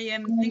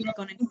thing had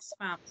gone into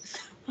spam.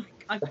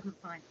 I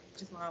couldn't find it,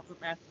 which is why I wasn't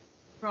there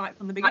right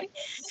from the beginning.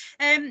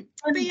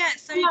 But yeah,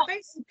 so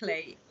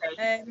basically, oh,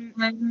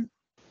 I'm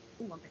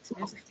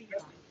there's a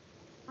feedback.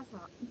 How's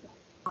that?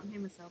 I can't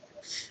hear myself.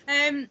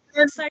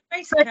 So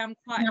basically, I'm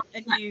quite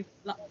a new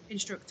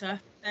instructor.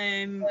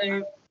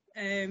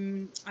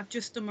 I've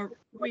just done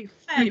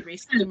fairly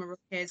recently done my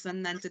rookies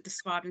and then did the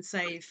Survive and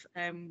Save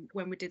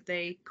when we did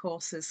the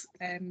courses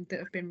that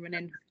have been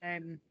running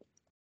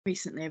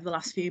recently over the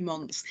last few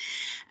months.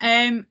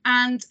 And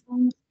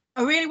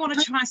I really want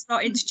to try and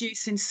start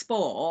introducing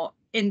sport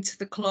into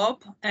the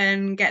club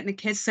and getting the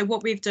kids. So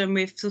what we've done,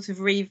 we've sort of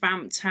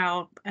revamped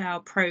our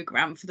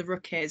programme for the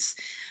rookies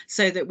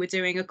so that we're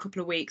doing a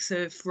couple of weeks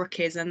of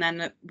rookies and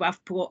then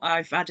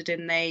I've added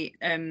in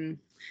the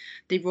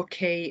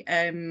rookie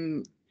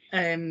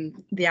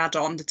the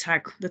add-on, the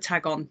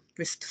tag on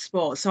risk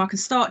sport, so I can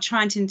start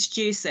trying to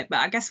introduce it. But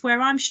I guess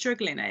where I'm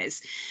struggling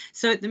is,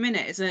 so at the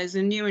minute as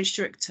a new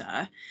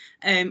instructor,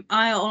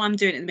 all I'm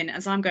doing at the minute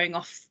is I'm going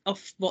off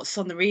what's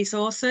on the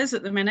resources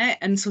at the minute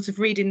and sort of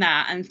reading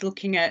that and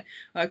looking at,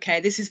 okay,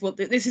 this is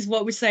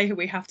what we say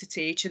we have to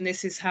teach and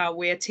this is how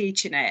we're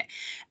teaching it.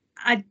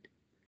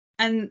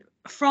 And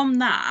from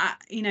that,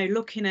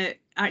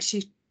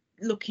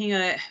 looking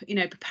at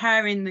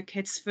preparing the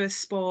kids for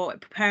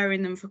sport,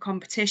 preparing them for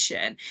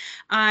competition,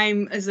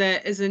 I'm as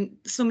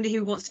somebody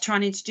who wants to try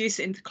and introduce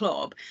it into the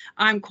club,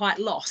 I'm quite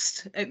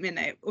lost at the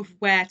minute of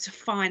where to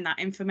find that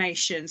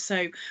information.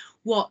 So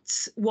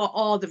what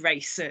are the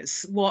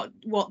races? What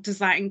does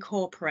that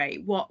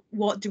incorporate?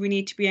 What do we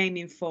need to be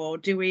aiming for?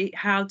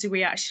 How do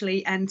we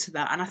actually enter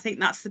that? And I think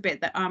that's the bit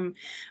that I'm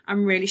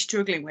really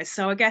struggling with.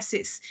 So I guess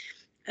it's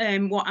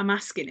what I'm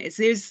asking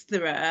is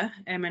there a,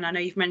 and I know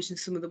you've mentioned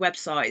some of the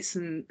websites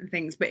and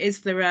things, but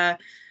is there a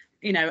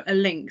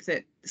link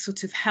that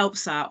sort of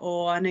helps that?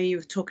 Or I know you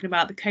were talking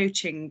about the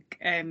coaching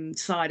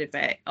side of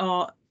it,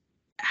 or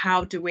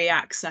how do we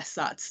access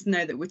that to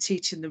know that we're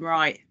teaching the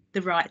right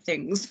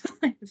things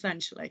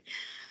essentially?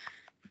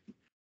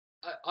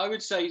 I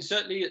would say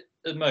certainly at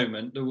the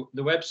moment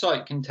the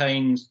website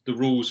contains the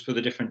rules for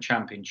the different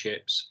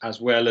championships as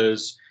well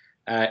as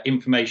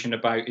information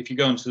about, if you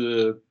go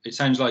into it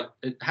sounds like,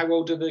 how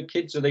old are the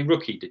kids? Are they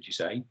rookie, did you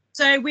say?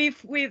 So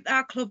we've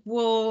our club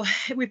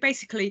we've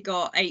basically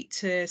got 8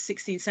 to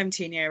 16,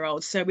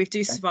 17-year-olds. So we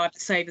do Survive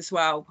and Save as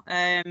well.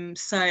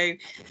 So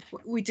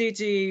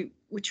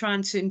we're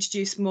trying to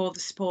introduce more of the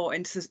sport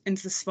into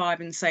the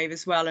Survive and Save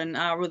as well. And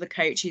our other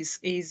coach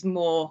is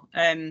more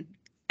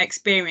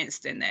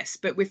experienced in this,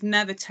 but we've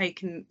never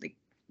taken the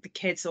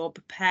kids or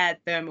prepared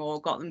them or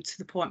got them to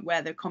the point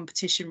where they're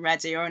competition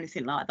ready or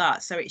anything like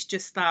that. So it's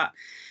just that,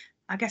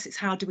 I guess it's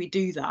how do we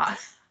do that?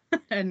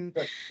 And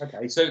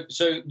okay, so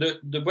the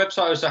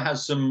website also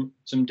has some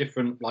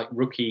different like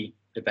rookie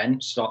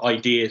events or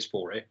ideas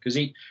for it, because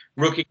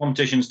rookie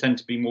competitions tend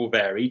to be more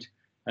varied.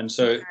 And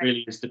so it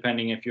really is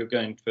depending if you're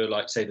going for,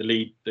 like, say,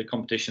 the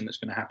competition that's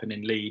going to happen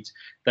in Leeds,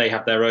 they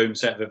have their own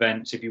set of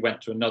events. If you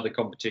went to another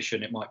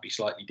competition, it might be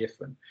slightly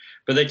different,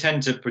 but they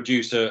tend to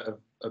produce a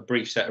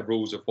brief set of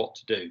rules of what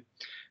to do.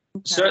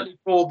 Okay. Certainly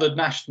for the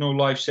National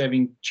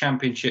Lifesaving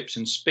Championships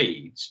and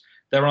Speeds,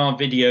 there are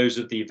videos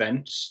of the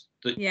events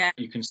that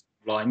you can see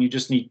online. You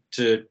just need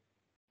to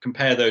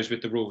compare those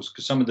with the rules,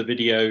 because some of the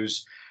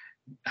videos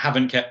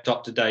haven't kept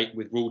up to date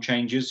with rule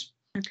changes.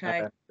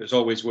 Okay. It's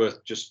always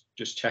worth just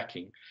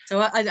checking.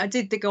 So I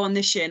did go on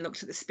this year and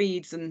looked at the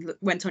speeds and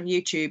went on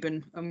YouTube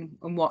and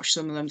watched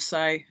some of them.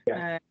 So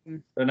yeah.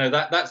 So no,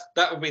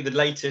 that would be the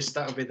latest.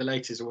 That would be the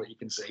latest of what you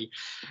can see.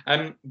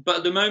 But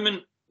at the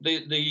moment,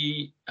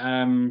 the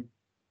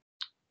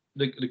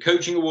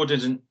coaching award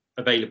isn't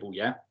available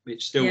yet.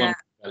 It's still under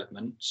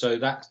development. So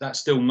that's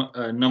still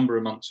a number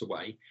of months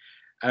away.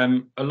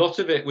 A lot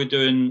of it we're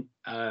doing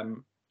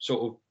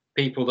sort of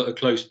people that are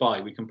close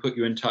by. We can put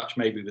you in touch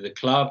maybe with a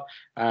club.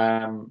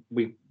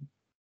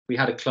 We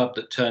had a club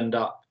that turned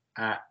up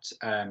at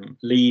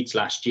Leeds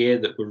last year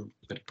that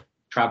had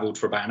travelled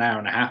for about an hour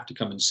and a half to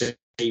come and see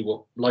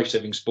what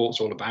lifesaving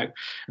sport's all about,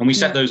 and we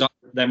set those up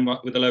then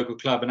with a local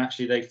club, and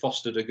actually they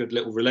fostered a good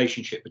little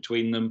relationship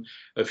between them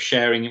of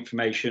sharing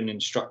information.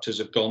 Instructors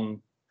have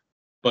gone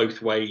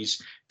both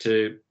ways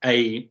to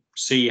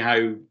see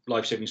how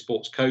lifesaving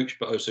sports coach,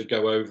 but also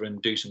go over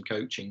and do some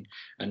coaching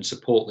and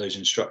support those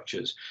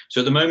instructors.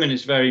 So at the moment,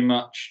 it's very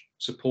much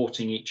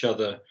supporting each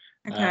other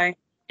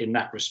in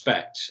that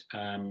respect.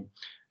 And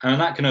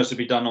that can also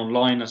be done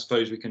online. I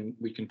suppose we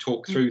can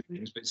talk through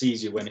things, but it's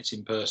easier when it's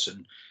in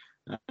person.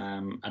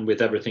 And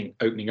with everything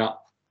opening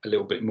up a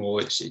little bit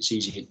more, it's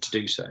easier to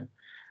do so.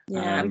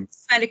 Yeah, I'm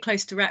fairly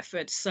close to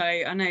Retford, so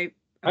I know.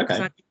 Because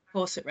I did a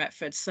course at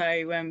Retford,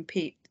 so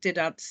Pete did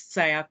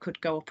say I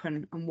could go up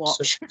and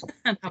watch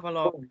and have a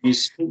look.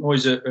 He's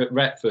always at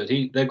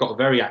Retford. They've got a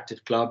very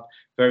active club,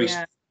 very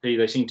sporty.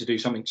 They seem to do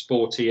something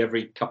sporty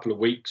every couple of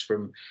weeks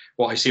from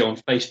what I see on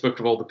Facebook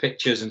of all the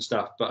pictures and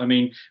stuff. But I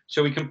mean,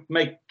 so we can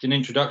make an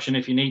introduction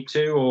if you need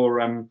to,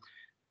 or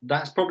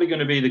that's probably going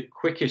to be the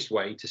quickest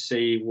way to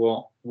see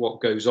what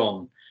goes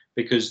on,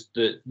 because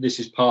this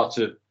is part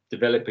of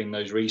developing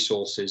those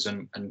resources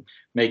and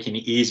making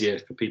it easier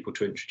for people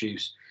to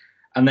introduce.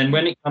 And then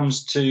when it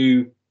comes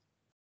to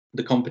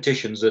the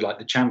competitions, like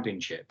the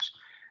championships,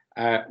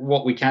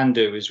 what we can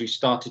do is we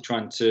started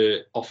trying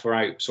to offer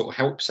out sort of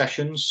help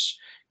sessions,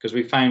 because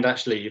we found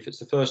actually if it's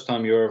the first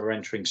time you're ever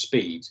entering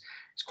speeds,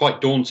 it's quite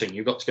daunting.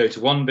 You've got to go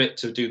to one bit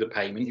to do the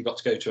payment, you've got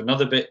to go to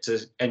another bit to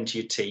enter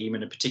your team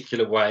in a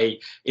particular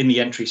way in the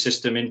entry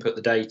system, input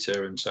the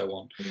data and so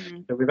on.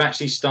 So we've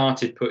actually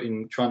started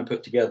trying to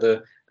put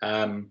together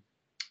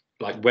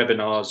like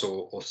webinars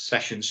or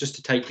sessions just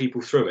to take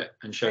people through it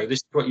and show this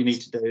is what you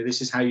need to do,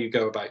 this is how you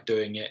go about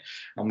doing it,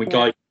 and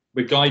we're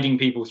guiding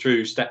people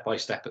through step by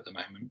step at the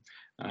moment.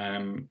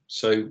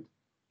 So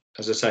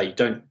as I say,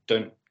 don't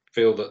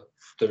feel that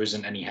there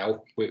isn't any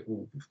help. We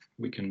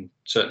can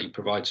certainly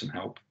provide some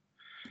help.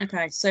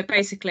 Okay, so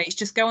basically it's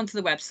just go onto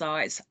the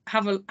websites,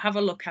 have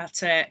a look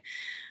at it,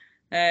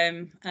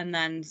 and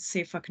then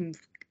see if I can,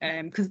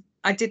 because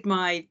I did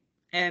my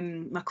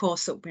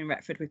course up in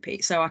Retford with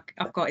Pete, so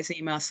I've got his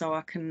email, so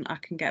I can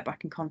get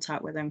back in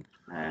contact with him,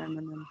 and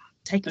then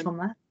take it from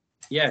there.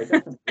 Yeah,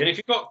 definitely. And if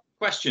you've got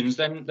questions,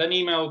 then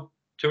email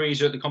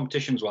Teresa at the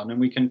competitions one, and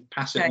we can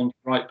pass it on to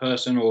the right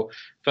person, or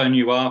phone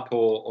you up,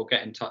 or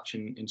get in touch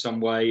in some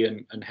way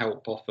and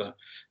help offer.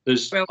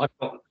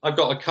 I've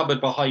got a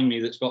cupboard behind me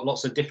that's got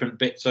lots of different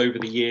bits over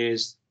the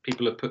years.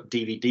 People have put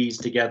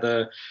DVDs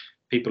together.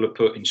 People have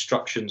put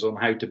instructions on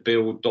how to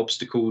build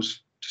obstacles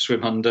to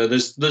swim under.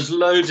 There's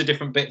loads of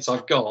different bits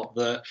I've got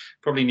that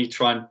probably need to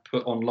try and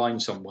put online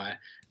somewhere.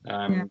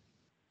 That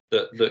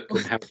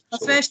can help. My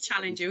first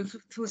challenge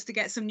was to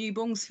get some new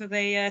bungs for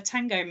the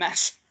tango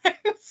mess.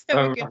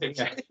 But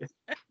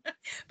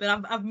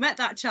I've met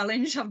that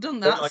challenge. I've done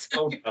that.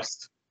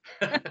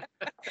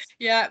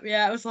 Yeah.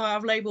 It was like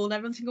I've labelled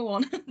every single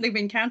one. They've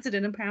been counted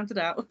in and counted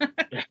out.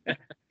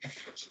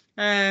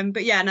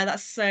 But yeah, no,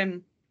 that's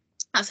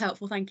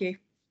helpful. Thank you.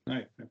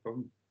 No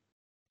problem.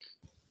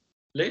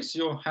 Liz,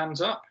 your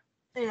hand's up.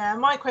 Yeah,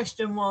 my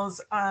question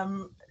was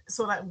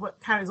sort of like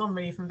what carries on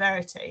really from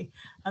Verity,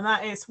 and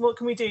that is, what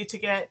can we do to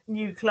get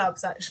new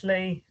clubs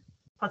actually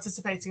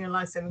participating in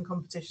lifesaving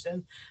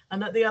competition?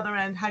 And at the other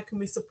end, how can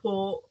we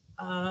support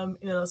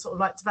sort of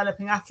like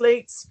developing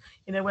athletes,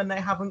 when they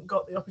haven't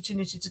got the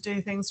opportunity to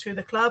do things through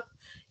the club?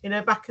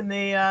 Back in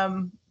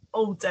the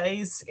old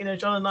days,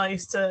 John and I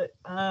used to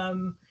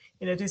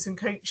do some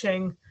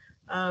coaching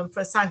for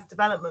a South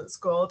Development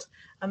Squad,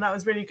 and that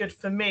was really good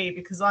for me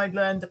because I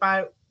learned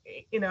about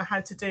how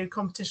to do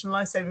competition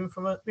lifesaving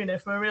from a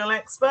real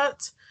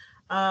expert.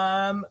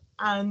 We've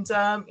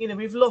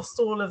lost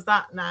all of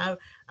that now,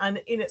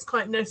 and it's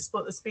quite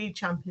noticeable at the speed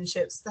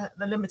championships that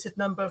the limited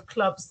number of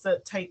clubs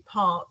that take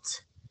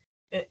part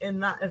in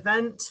that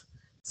event.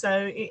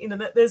 So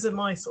those are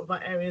my sort of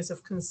like areas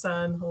of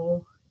concern,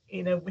 or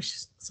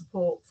wish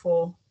support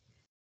for.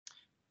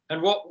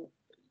 And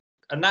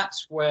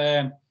that's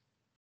where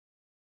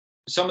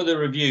some of the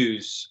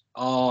reviews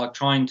are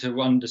trying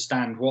to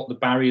understand what the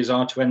barriers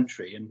are to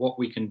entry and what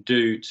we can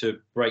do to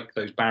break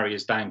those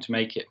barriers down to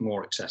make it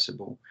more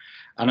accessible.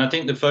 And I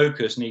think the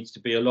focus needs to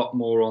be a lot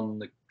more on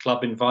the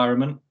club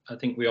environment. I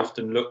think we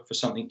often look for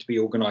something to be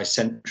organised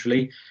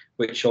centrally,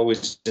 which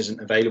always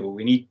isn't available.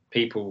 We need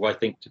people, I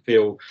think, to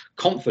feel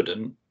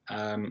confident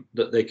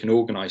that they can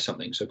organise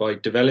something. So by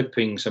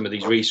developing some of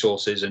these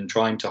resources and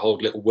trying to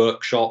hold little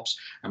workshops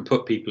and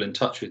put people in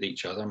touch with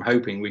each other, I'm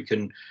hoping we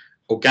can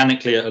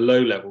organically at a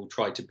low level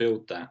try to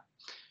build that.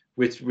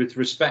 With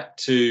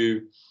respect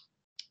to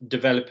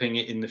developing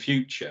it in the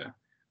future,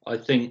 I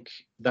think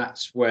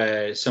that's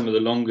where some of the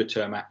longer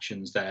term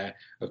actions there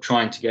of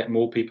trying to get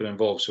more people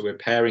involved. So we're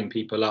pairing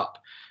people up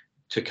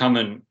to come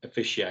and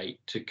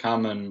officiate, to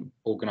come and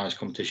organise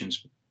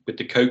competitions. With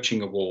the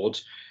coaching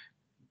awards,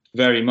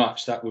 very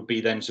much that would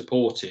be then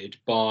supported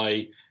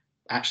by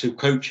actual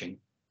coaching.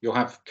 You'll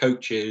have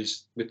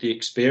coaches with the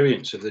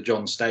experience of the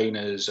John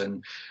Stainers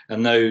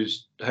and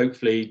those,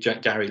 hopefully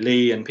Gary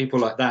Lee and people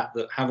like that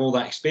have all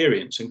that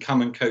experience and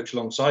come and coach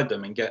alongside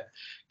them and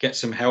get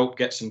some help,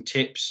 get some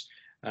tips,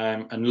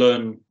 and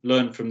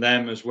learn from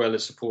them, as well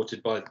as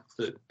supported by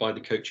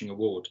the coaching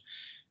award.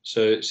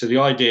 So the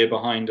idea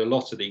behind a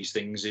lot of these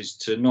things is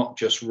to not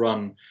just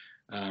run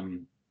a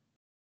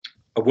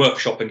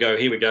workshop and go,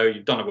 here we go,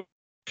 you've done a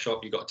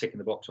workshop, you've got a tick in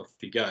the box, off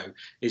you go,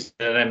 is to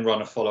then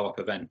run a follow-up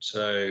event.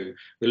 So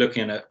we're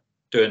looking at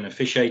doing an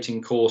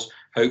officiating course,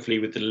 hopefully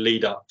with the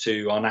lead up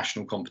to our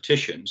national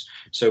competitions.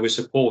 So we're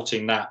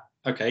supporting that.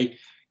 Okay,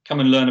 come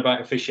and learn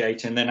about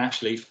officiating, then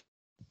actually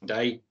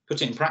day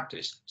put it in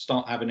practice,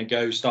 start having a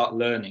go, start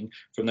learning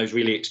from those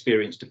really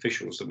experienced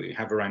officials that we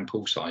have around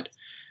poolside.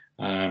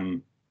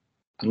 And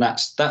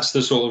that's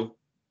the sort of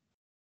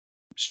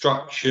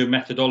structure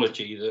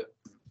methodology that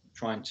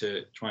trying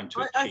to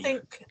I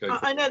think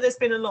I know there's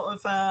been a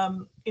lot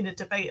of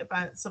debate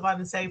about Survive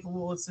and Save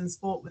awards and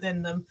sport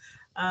within them,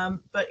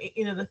 but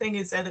the thing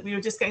is that we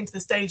were just getting to the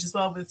stage as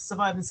well with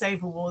Survive and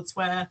Save awards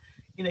where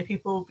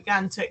people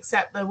began to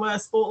accept there were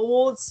sport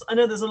awards. I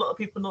know there's a lot of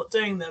people not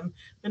doing them,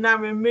 but now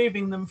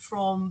removing them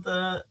from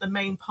the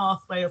main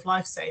pathway of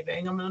life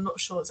saving. I mean, I'm not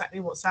sure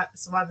exactly what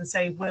Survive and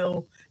Save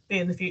will be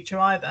in the future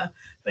either,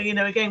 but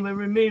again, we're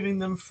removing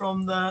them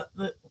from the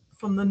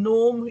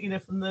norm,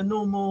 from the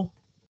normal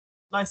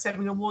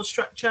life-saving award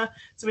structure.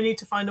 So we need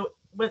to find out,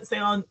 once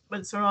there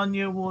are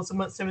new awards and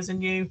once there is a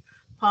new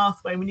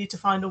pathway, we need to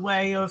find a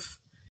way of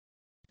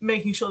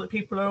making sure that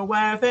people are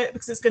aware of it,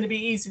 because it's going to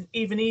be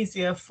even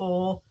easier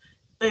for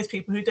those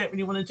people who don't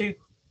really want to do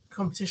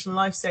competition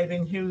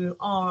life-saving, who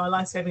are our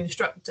life-saving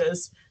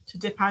instructors, to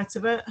dip out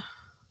of it.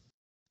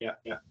 Yeah.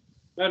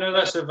 No,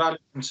 that's a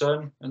valid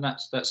concern, and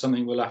that's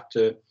something we'll have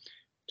to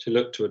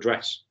look to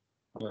address.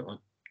 I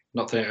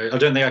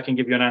don't think I can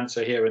give you an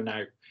answer here and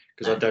now,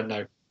 because I don't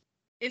know.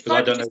 Because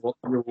I don't know what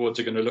the rewards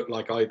are going to look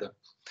like either.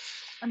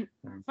 If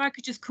I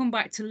could just come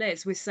back to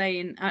Liz with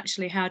saying,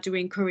 actually, how do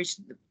we encourage,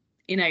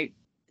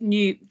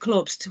 new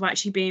clubs to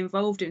actually be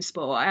involved in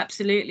sport? I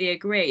absolutely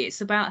agree.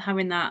 It's about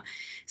having that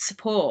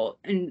support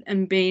and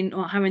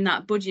having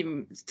that budget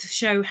to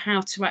show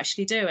how to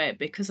actually do it.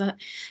 Because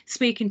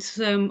speaking to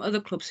some other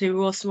clubs who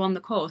were also on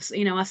the course,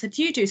 I said,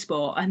 do you do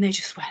sport? And they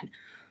just went,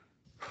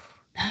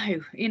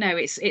 no,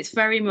 it's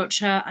very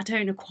much I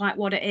don't know quite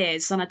what it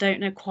is, and I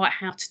don't know quite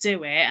how to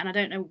do it, and I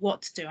don't know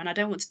what to do, and I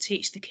don't want to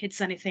teach the kids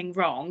anything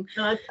wrong.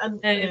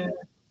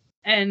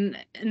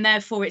 And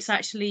therefore it's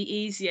actually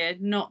easier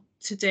not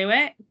to do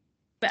it.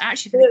 But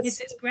actually for the kids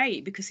it's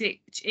great, because it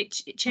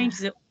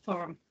changes it for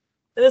them.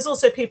 And there's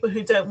also people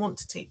who don't want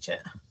to teach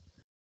it.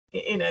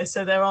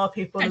 So there are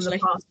people in the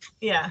past.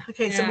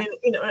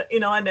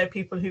 So I know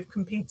people who've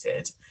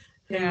competed,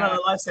 who run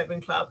a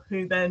life-saving club,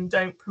 who then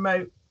don't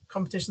promote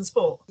competition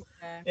sport.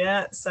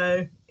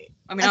 So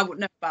I mean, I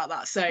wouldn't know about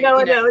that. So no,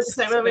 I know. It's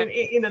the same. I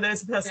mean,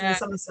 there's a person in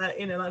Somerset,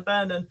 like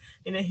Vernon,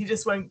 he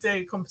just won't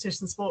do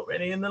competition sport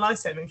really in the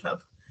life-saving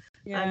club.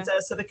 And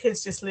so the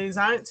kids just lose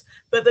out.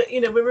 But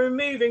we're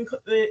removing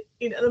at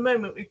the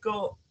moment we've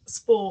got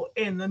sport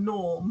in the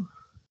norm,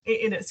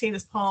 it's seen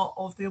as part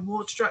of the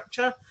award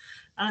structure,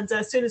 and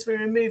as soon as we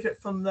remove it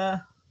from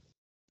the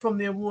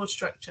award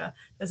structure,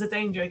 there's a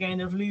danger again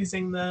of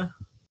losing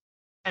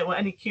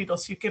any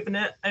kudos you've given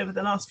it over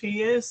the last few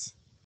years.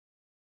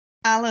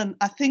 Alan,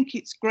 I think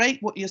it's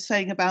great what you're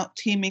saying about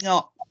teaming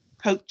up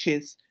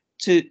coaches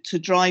to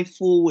drive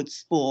forward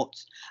sport.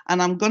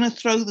 And I'm going to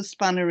throw the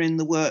spanner in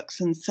the works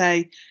and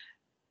say,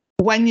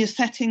 when you're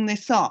setting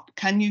this up,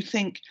 can you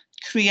think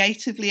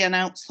creatively and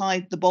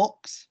outside the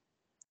box?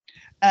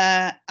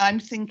 I'm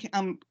thinking,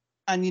 and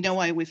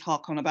I always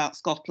hark on about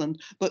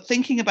Scotland, but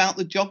thinking about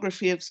the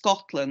geography of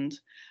Scotland,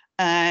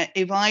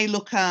 if I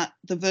look at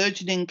the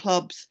Virgining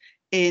clubs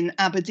in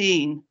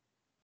Aberdeen,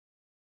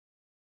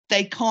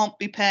 they can't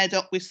be paired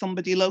up with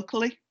somebody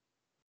locally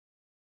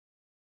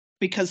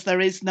because there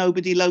is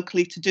nobody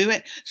locally to do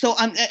it. So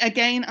I'm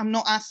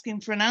not asking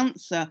for an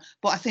answer,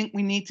 but I think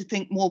we need to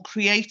think more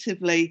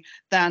creatively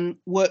than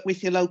work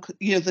with your local,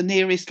 the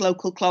nearest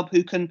local club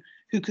who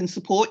can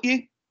support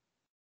you.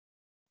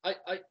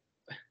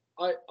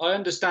 I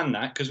understand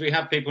that, because we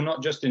have people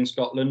not just in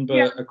Scotland,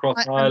 but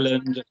across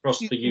Ireland, across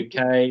the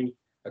UK,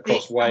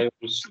 across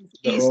Wales,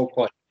 that are all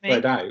quite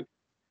spread out.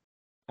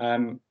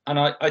 And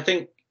I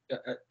think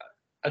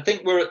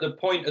we're at the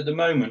point at the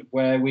moment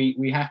where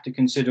we have to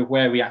consider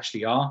where we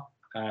actually are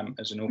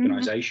as an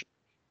organisation,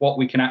 what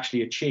we can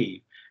actually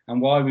achieve,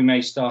 and why we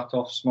may start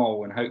off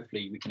small and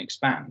hopefully we can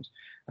expand.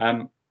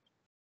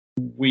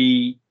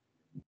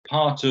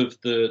 Part of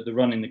the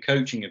running the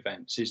coaching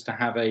events is to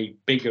have a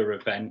bigger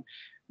event,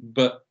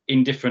 but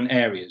in different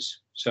areas,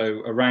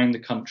 so around the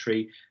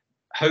country.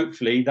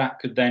 Hopefully that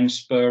could then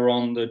spur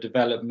on the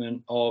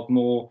development of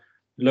more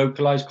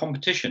localized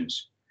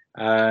competitions.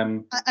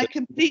 I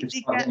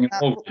completely get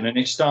that, and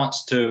it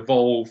starts to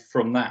evolve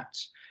from that.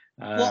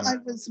 What I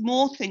was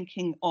more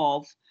thinking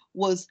of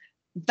was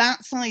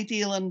that's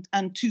ideal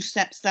and 2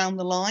 steps down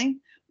the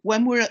line.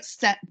 When we're at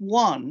step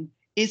 1,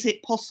 is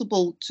it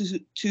possible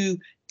to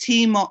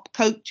team up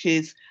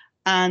coaches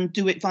and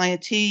do it via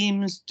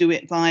Teams, do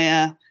it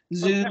via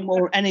Zoom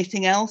or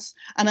anything else?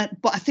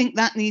 But I think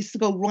that needs to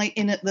go right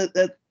in at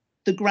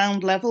the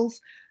ground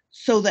levels,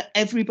 so that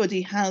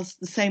everybody has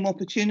the same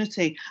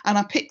opportunity. And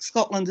I picked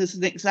Scotland as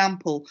an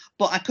example,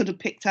 but I could have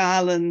picked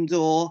Ireland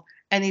or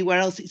anywhere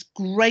else. It's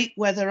great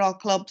where there are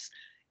clubs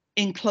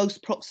in close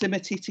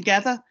proximity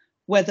together,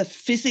 where the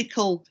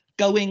physical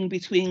going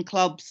between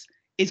clubs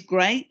is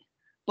great,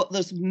 but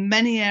there's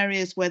many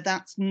areas where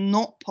that's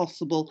not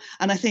possible.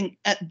 And I think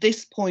at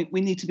this point,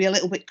 we need to be a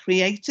little bit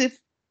creative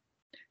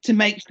to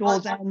make sure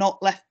they're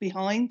not left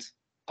behind.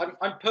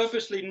 I'm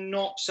purposely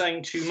not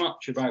saying too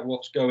much about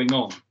what's going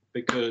on,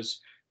 because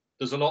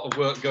there's a lot of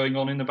work going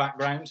on in the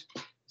background.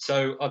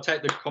 So I'll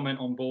take the comment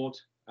on board.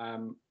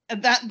 And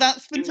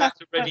that's fantastic.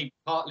 That's already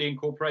partly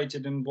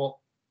incorporated in what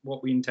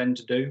we intend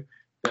to do.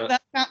 But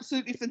that's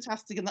absolutely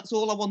fantastic, and that's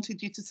all I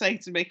wanted you to say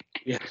to me.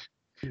 Yeah,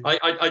 I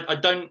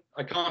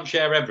can't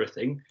share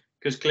everything,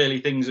 because clearly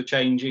things are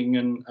changing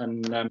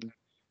and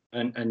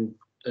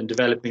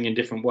developing in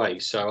different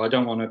ways. So I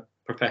don't want to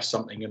profess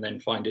something and then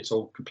find it's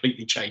all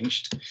completely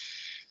changed.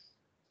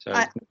 So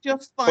I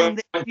just find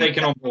that I'm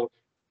taken on board.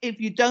 If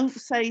you don't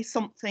say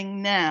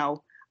something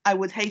now, I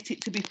would hate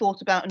it to be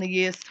thought about in a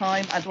year's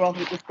time. I'd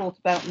rather it was thought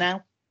about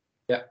now.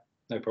 Yeah,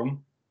 no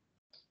problem.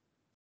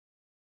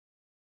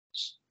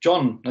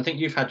 John, I think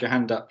you've had your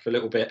hand up for a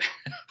little bit.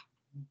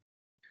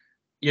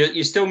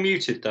 You're still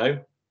muted though.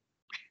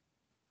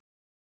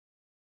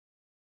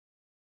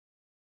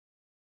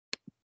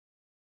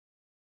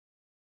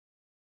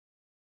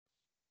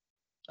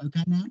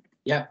 Okay now?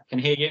 Yeah, can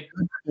hear you.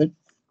 Good.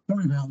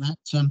 Sorry about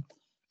that.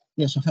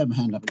 Yes, I've had my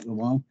hand up for a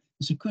while.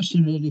 It's a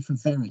question really for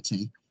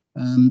Verity.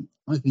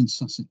 I've been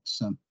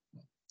Sussex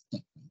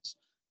decades,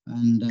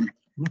 and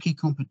rookie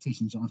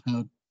competitions I've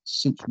held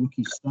since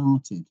rookie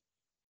started.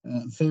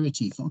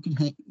 Verity, if I could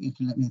you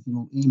can let me have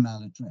your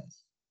email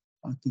address,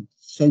 I could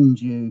send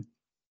you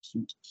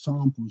some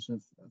samples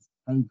of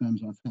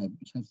programs I've had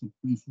which have the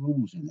brief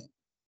rules in it.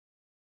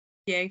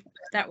 Yeah,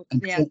 that would,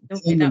 and yeah.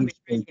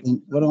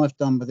 What I've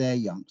done with their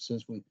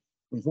youngsters,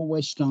 we've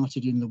always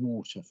started in the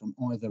water from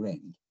either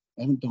end.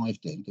 I haven't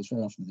dived in, because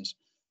very often there's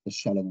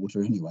shallow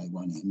water anyway,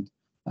 one end.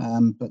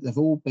 But they've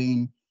all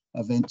been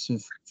events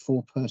of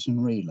 4-person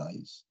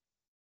relays.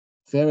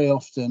 Very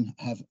often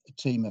have a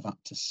team of up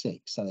to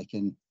 6, so they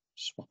can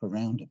swap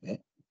around a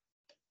bit.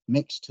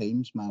 Mixed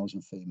teams, males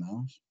and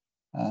females,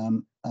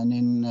 and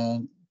in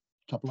a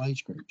couple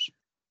age groups.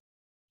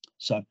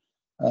 So,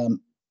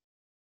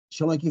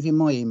 shall I give you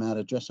my email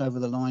address over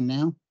the line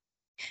now?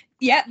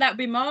 Yeah, that'd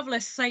be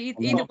marvellous. So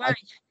either way.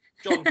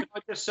 John, can I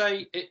just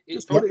say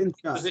it's put it in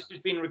chat. Because this has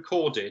been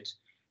recorded.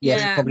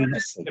 Yeah, probably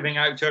giving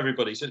out to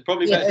everybody, so it's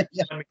probably better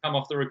when we come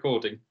off the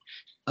recording.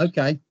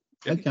 Okay,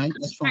 okay,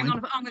 that's fine.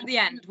 Hang on at the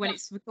end when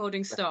it's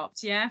recording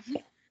stopped. Yeah.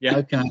 Yeah.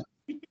 Okay.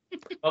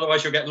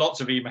 Otherwise, you'll get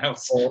lots of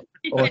emails. Or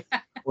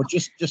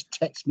just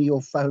text me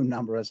your phone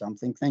number or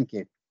something. Thank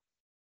you.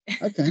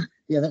 Okay.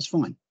 Yeah, that's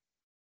fine.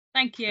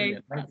 Thank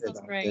you. Brilliant.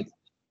 That's great.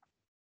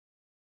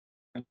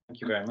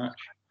 Thank you very much.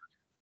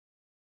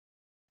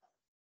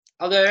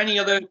 Are there any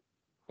other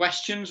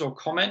questions or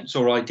comments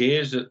or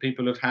ideas that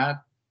people have had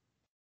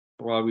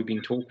while we've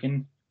been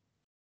talking?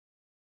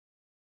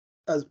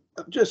 As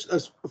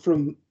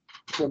from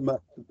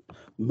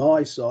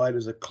my side,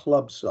 as a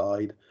club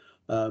side,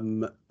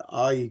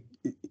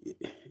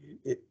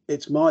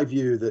 it's my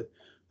view that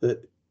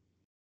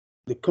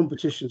the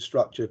competition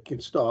structure can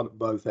start at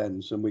both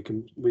ends, and we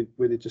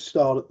need to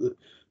start at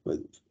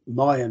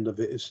my end of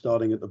it is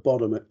starting at the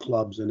bottom at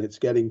clubs, and it's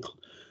getting.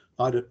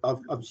 I've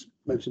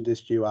mentioned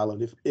this to you,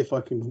 Alan. If I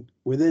can,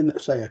 within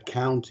say a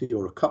county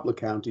or a couple of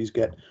counties,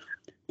 get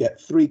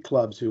 3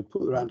 clubs who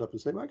put their hand up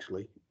and say, well,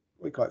 actually,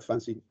 we quite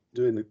fancy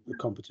doing the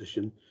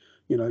competition.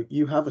 You know,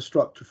 you have a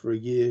structure for a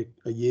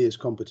year's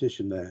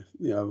competition there.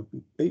 You know,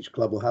 each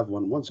club will have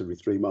one once every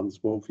 3 months.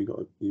 Well, if you've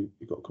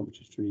got a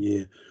competition for a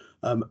year,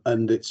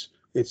 and it's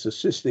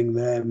assisting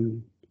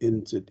them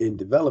in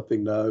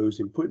developing those,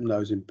 in putting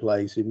those in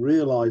place, in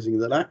realizing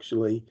that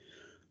actually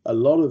a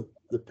lot of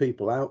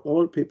people out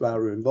who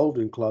are involved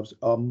in clubs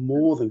are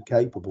more than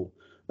capable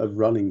of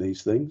running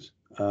these things.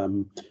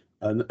 And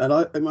I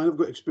mean, I've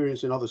got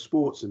experience in other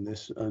sports in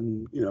this,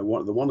 and you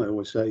know, the one I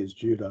always say is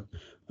judo.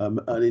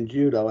 And in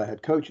judo, I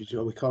had coaches who,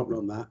 oh, we can't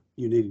run that.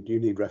 You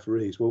need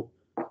referees. Well,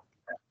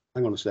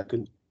 hang on a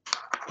second.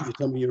 You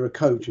tell me you're a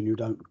coach and you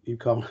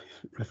can't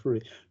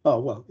referee. Oh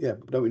well, yeah,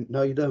 but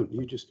no, you don't.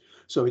 You just,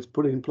 so it's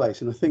put in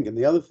place. And I think, and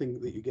the other thing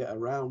that you get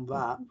around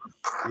that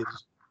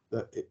is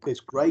that it's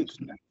great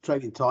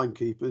training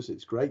timekeepers.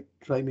 It's great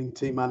training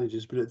team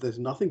managers, but if there's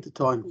nothing to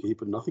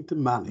timekeep and nothing to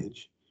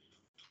manage,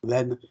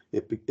 then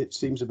it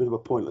seems a bit of a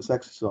pointless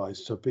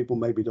exercise. So people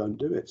maybe don't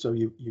do it. So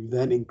you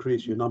then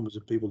increase your numbers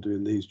of people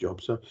doing these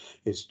jobs. So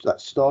it's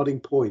that starting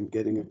point,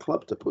 getting a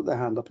club to put their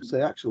hand up and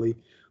say, actually,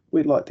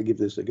 we'd like to give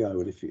this a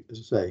go. And if you, as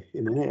I say,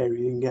 in an area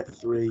you can get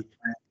 3,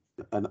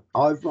 and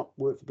I've not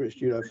worked for British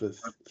Judo for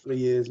 3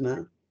 years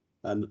now,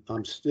 and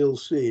I'm still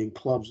seeing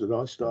clubs that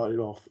I started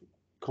off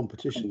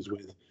competitions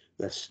with,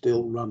 they're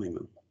still running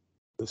them.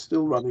 They're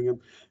still running them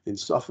in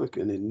Suffolk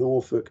and in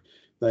Norfolk.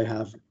 They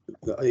have,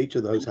 each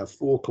of those have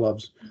 4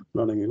 clubs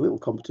running a little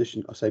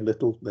competition. I say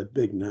little, they're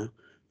big now.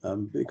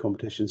 Big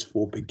competitions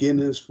for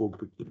beginners, for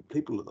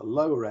people at the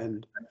lower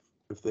end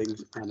of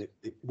things, and it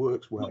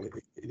works well.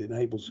 It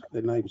enables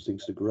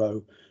things to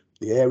grow.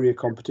 The area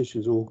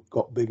competitions all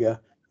got bigger,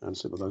 and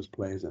some of those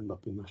players end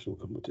up in national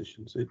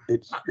competitions.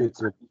 It's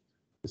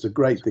a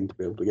great thing to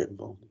be able to get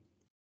involved in.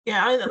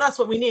 Yeah, that's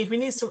what we need. We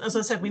need some, as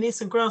I said, we need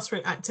some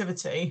grassroots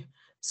activity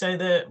so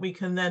that we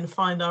can then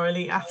find our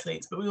elite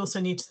athletes, but we also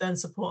need to then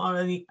support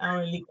our elite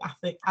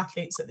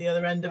athletes at the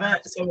other end of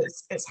it. So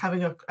it's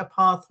having a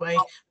pathway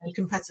and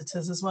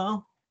competitors as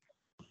well.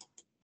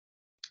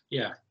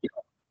 Yeah,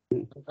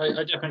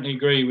 I definitely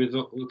agree with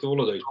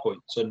all of those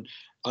points, and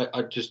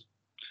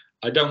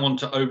I don't want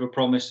to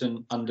overpromise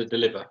and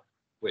underdeliver,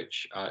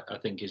 which I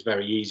think is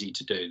very easy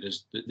to do.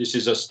 This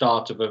is a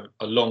start of a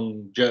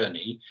long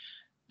journey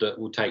that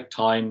will take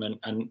time,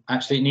 and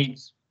actually it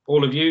needs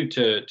all of you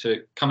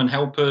to come and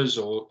help us,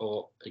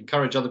 or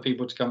encourage other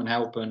people to come and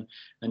help and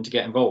to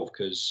get involved,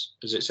 because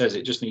as it says,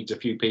 it just needs a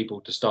few people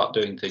to start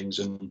doing things,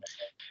 and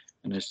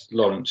as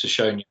Lawrence has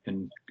shown,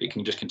 it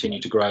can just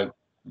continue to grow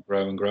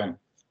and grow.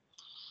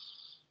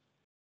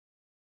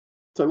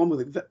 So one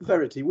with it,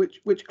 Verity,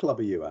 which club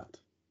are you at?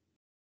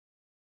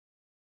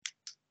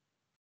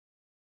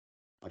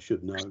 I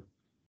should know.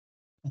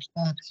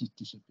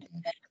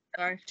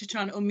 Sorry, just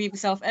trying to unmute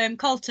myself.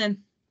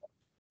 Colton.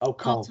 Oh,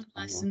 Carlton.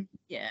 Lesson.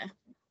 Yeah.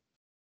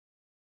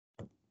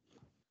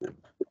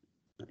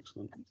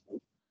 Excellent.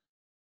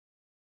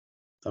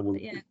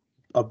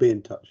 I'll be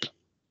in touch.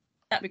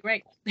 That'd be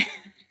great.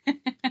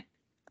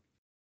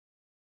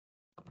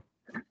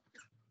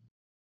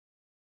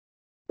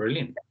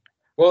 Brilliant.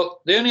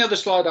 Well, the only other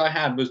slide I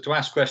had was to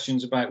ask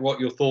questions about what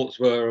your thoughts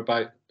were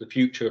about the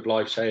future of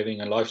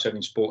lifesaving and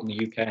lifesaving sport in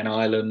the UK and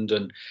Ireland,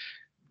 and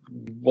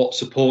what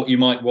support you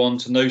might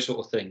want and those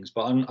sort of things.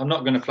 But I'm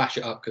not going to flash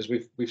it up because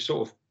we've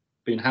sort of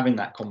been having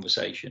that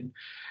conversation.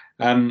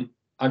 I'm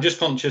just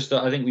conscious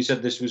that I think we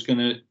said this was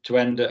going to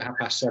end at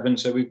 7:30,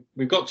 so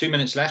we've got 2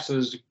 minutes left, so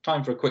there's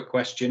time for a quick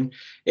question.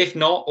 If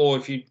not, or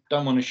if you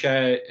don't want to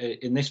share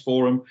in this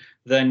forum,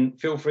 then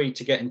feel free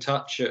to get in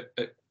touch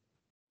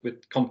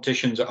with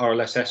competitions at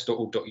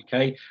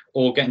rlss.org.uk,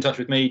 or get in touch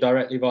with me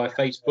directly via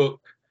Facebook,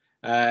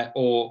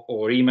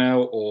 or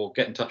email, or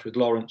get in touch with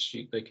Lawrence.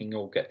 They can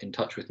all get in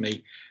touch with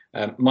me.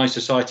 My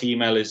society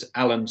email is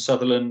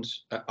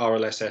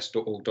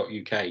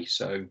alan.sutherland@rlss.org.uk.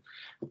 So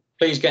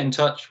please get in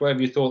touch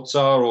wherever your thoughts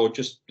are, or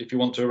just if you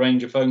want to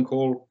arrange a phone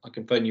call, I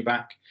can phone you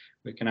back.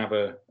 We can have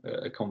a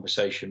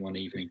conversation one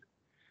evening.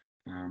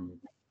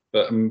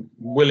 But I'm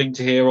willing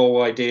to hear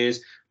all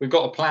ideas. We've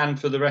got a plan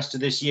for the rest of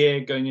this year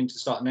going into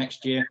start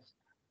next year,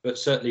 but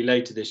certainly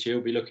later this year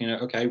we'll be looking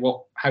at, okay,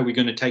 how are we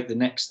going to take the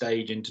next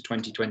stage into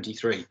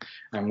 2023,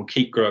 and we'll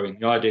keep growing.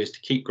 The idea is to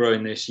keep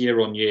growing this year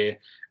on year,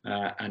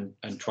 and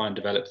try and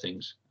develop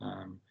things.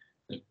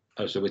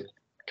 Also with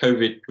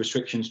COVID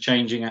restrictions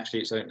changing, actually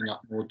it's opening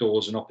up more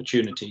doors and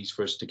opportunities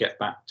for us to get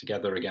back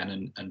together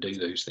again and do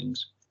those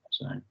things.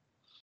 So.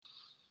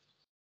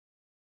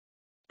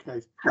 Okay,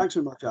 thanks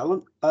very much,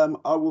 Alan.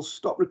 I will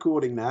stop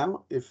recording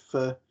now. If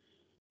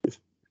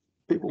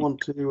people want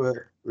to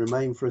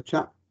remain for a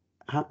chat,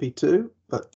 happy to, but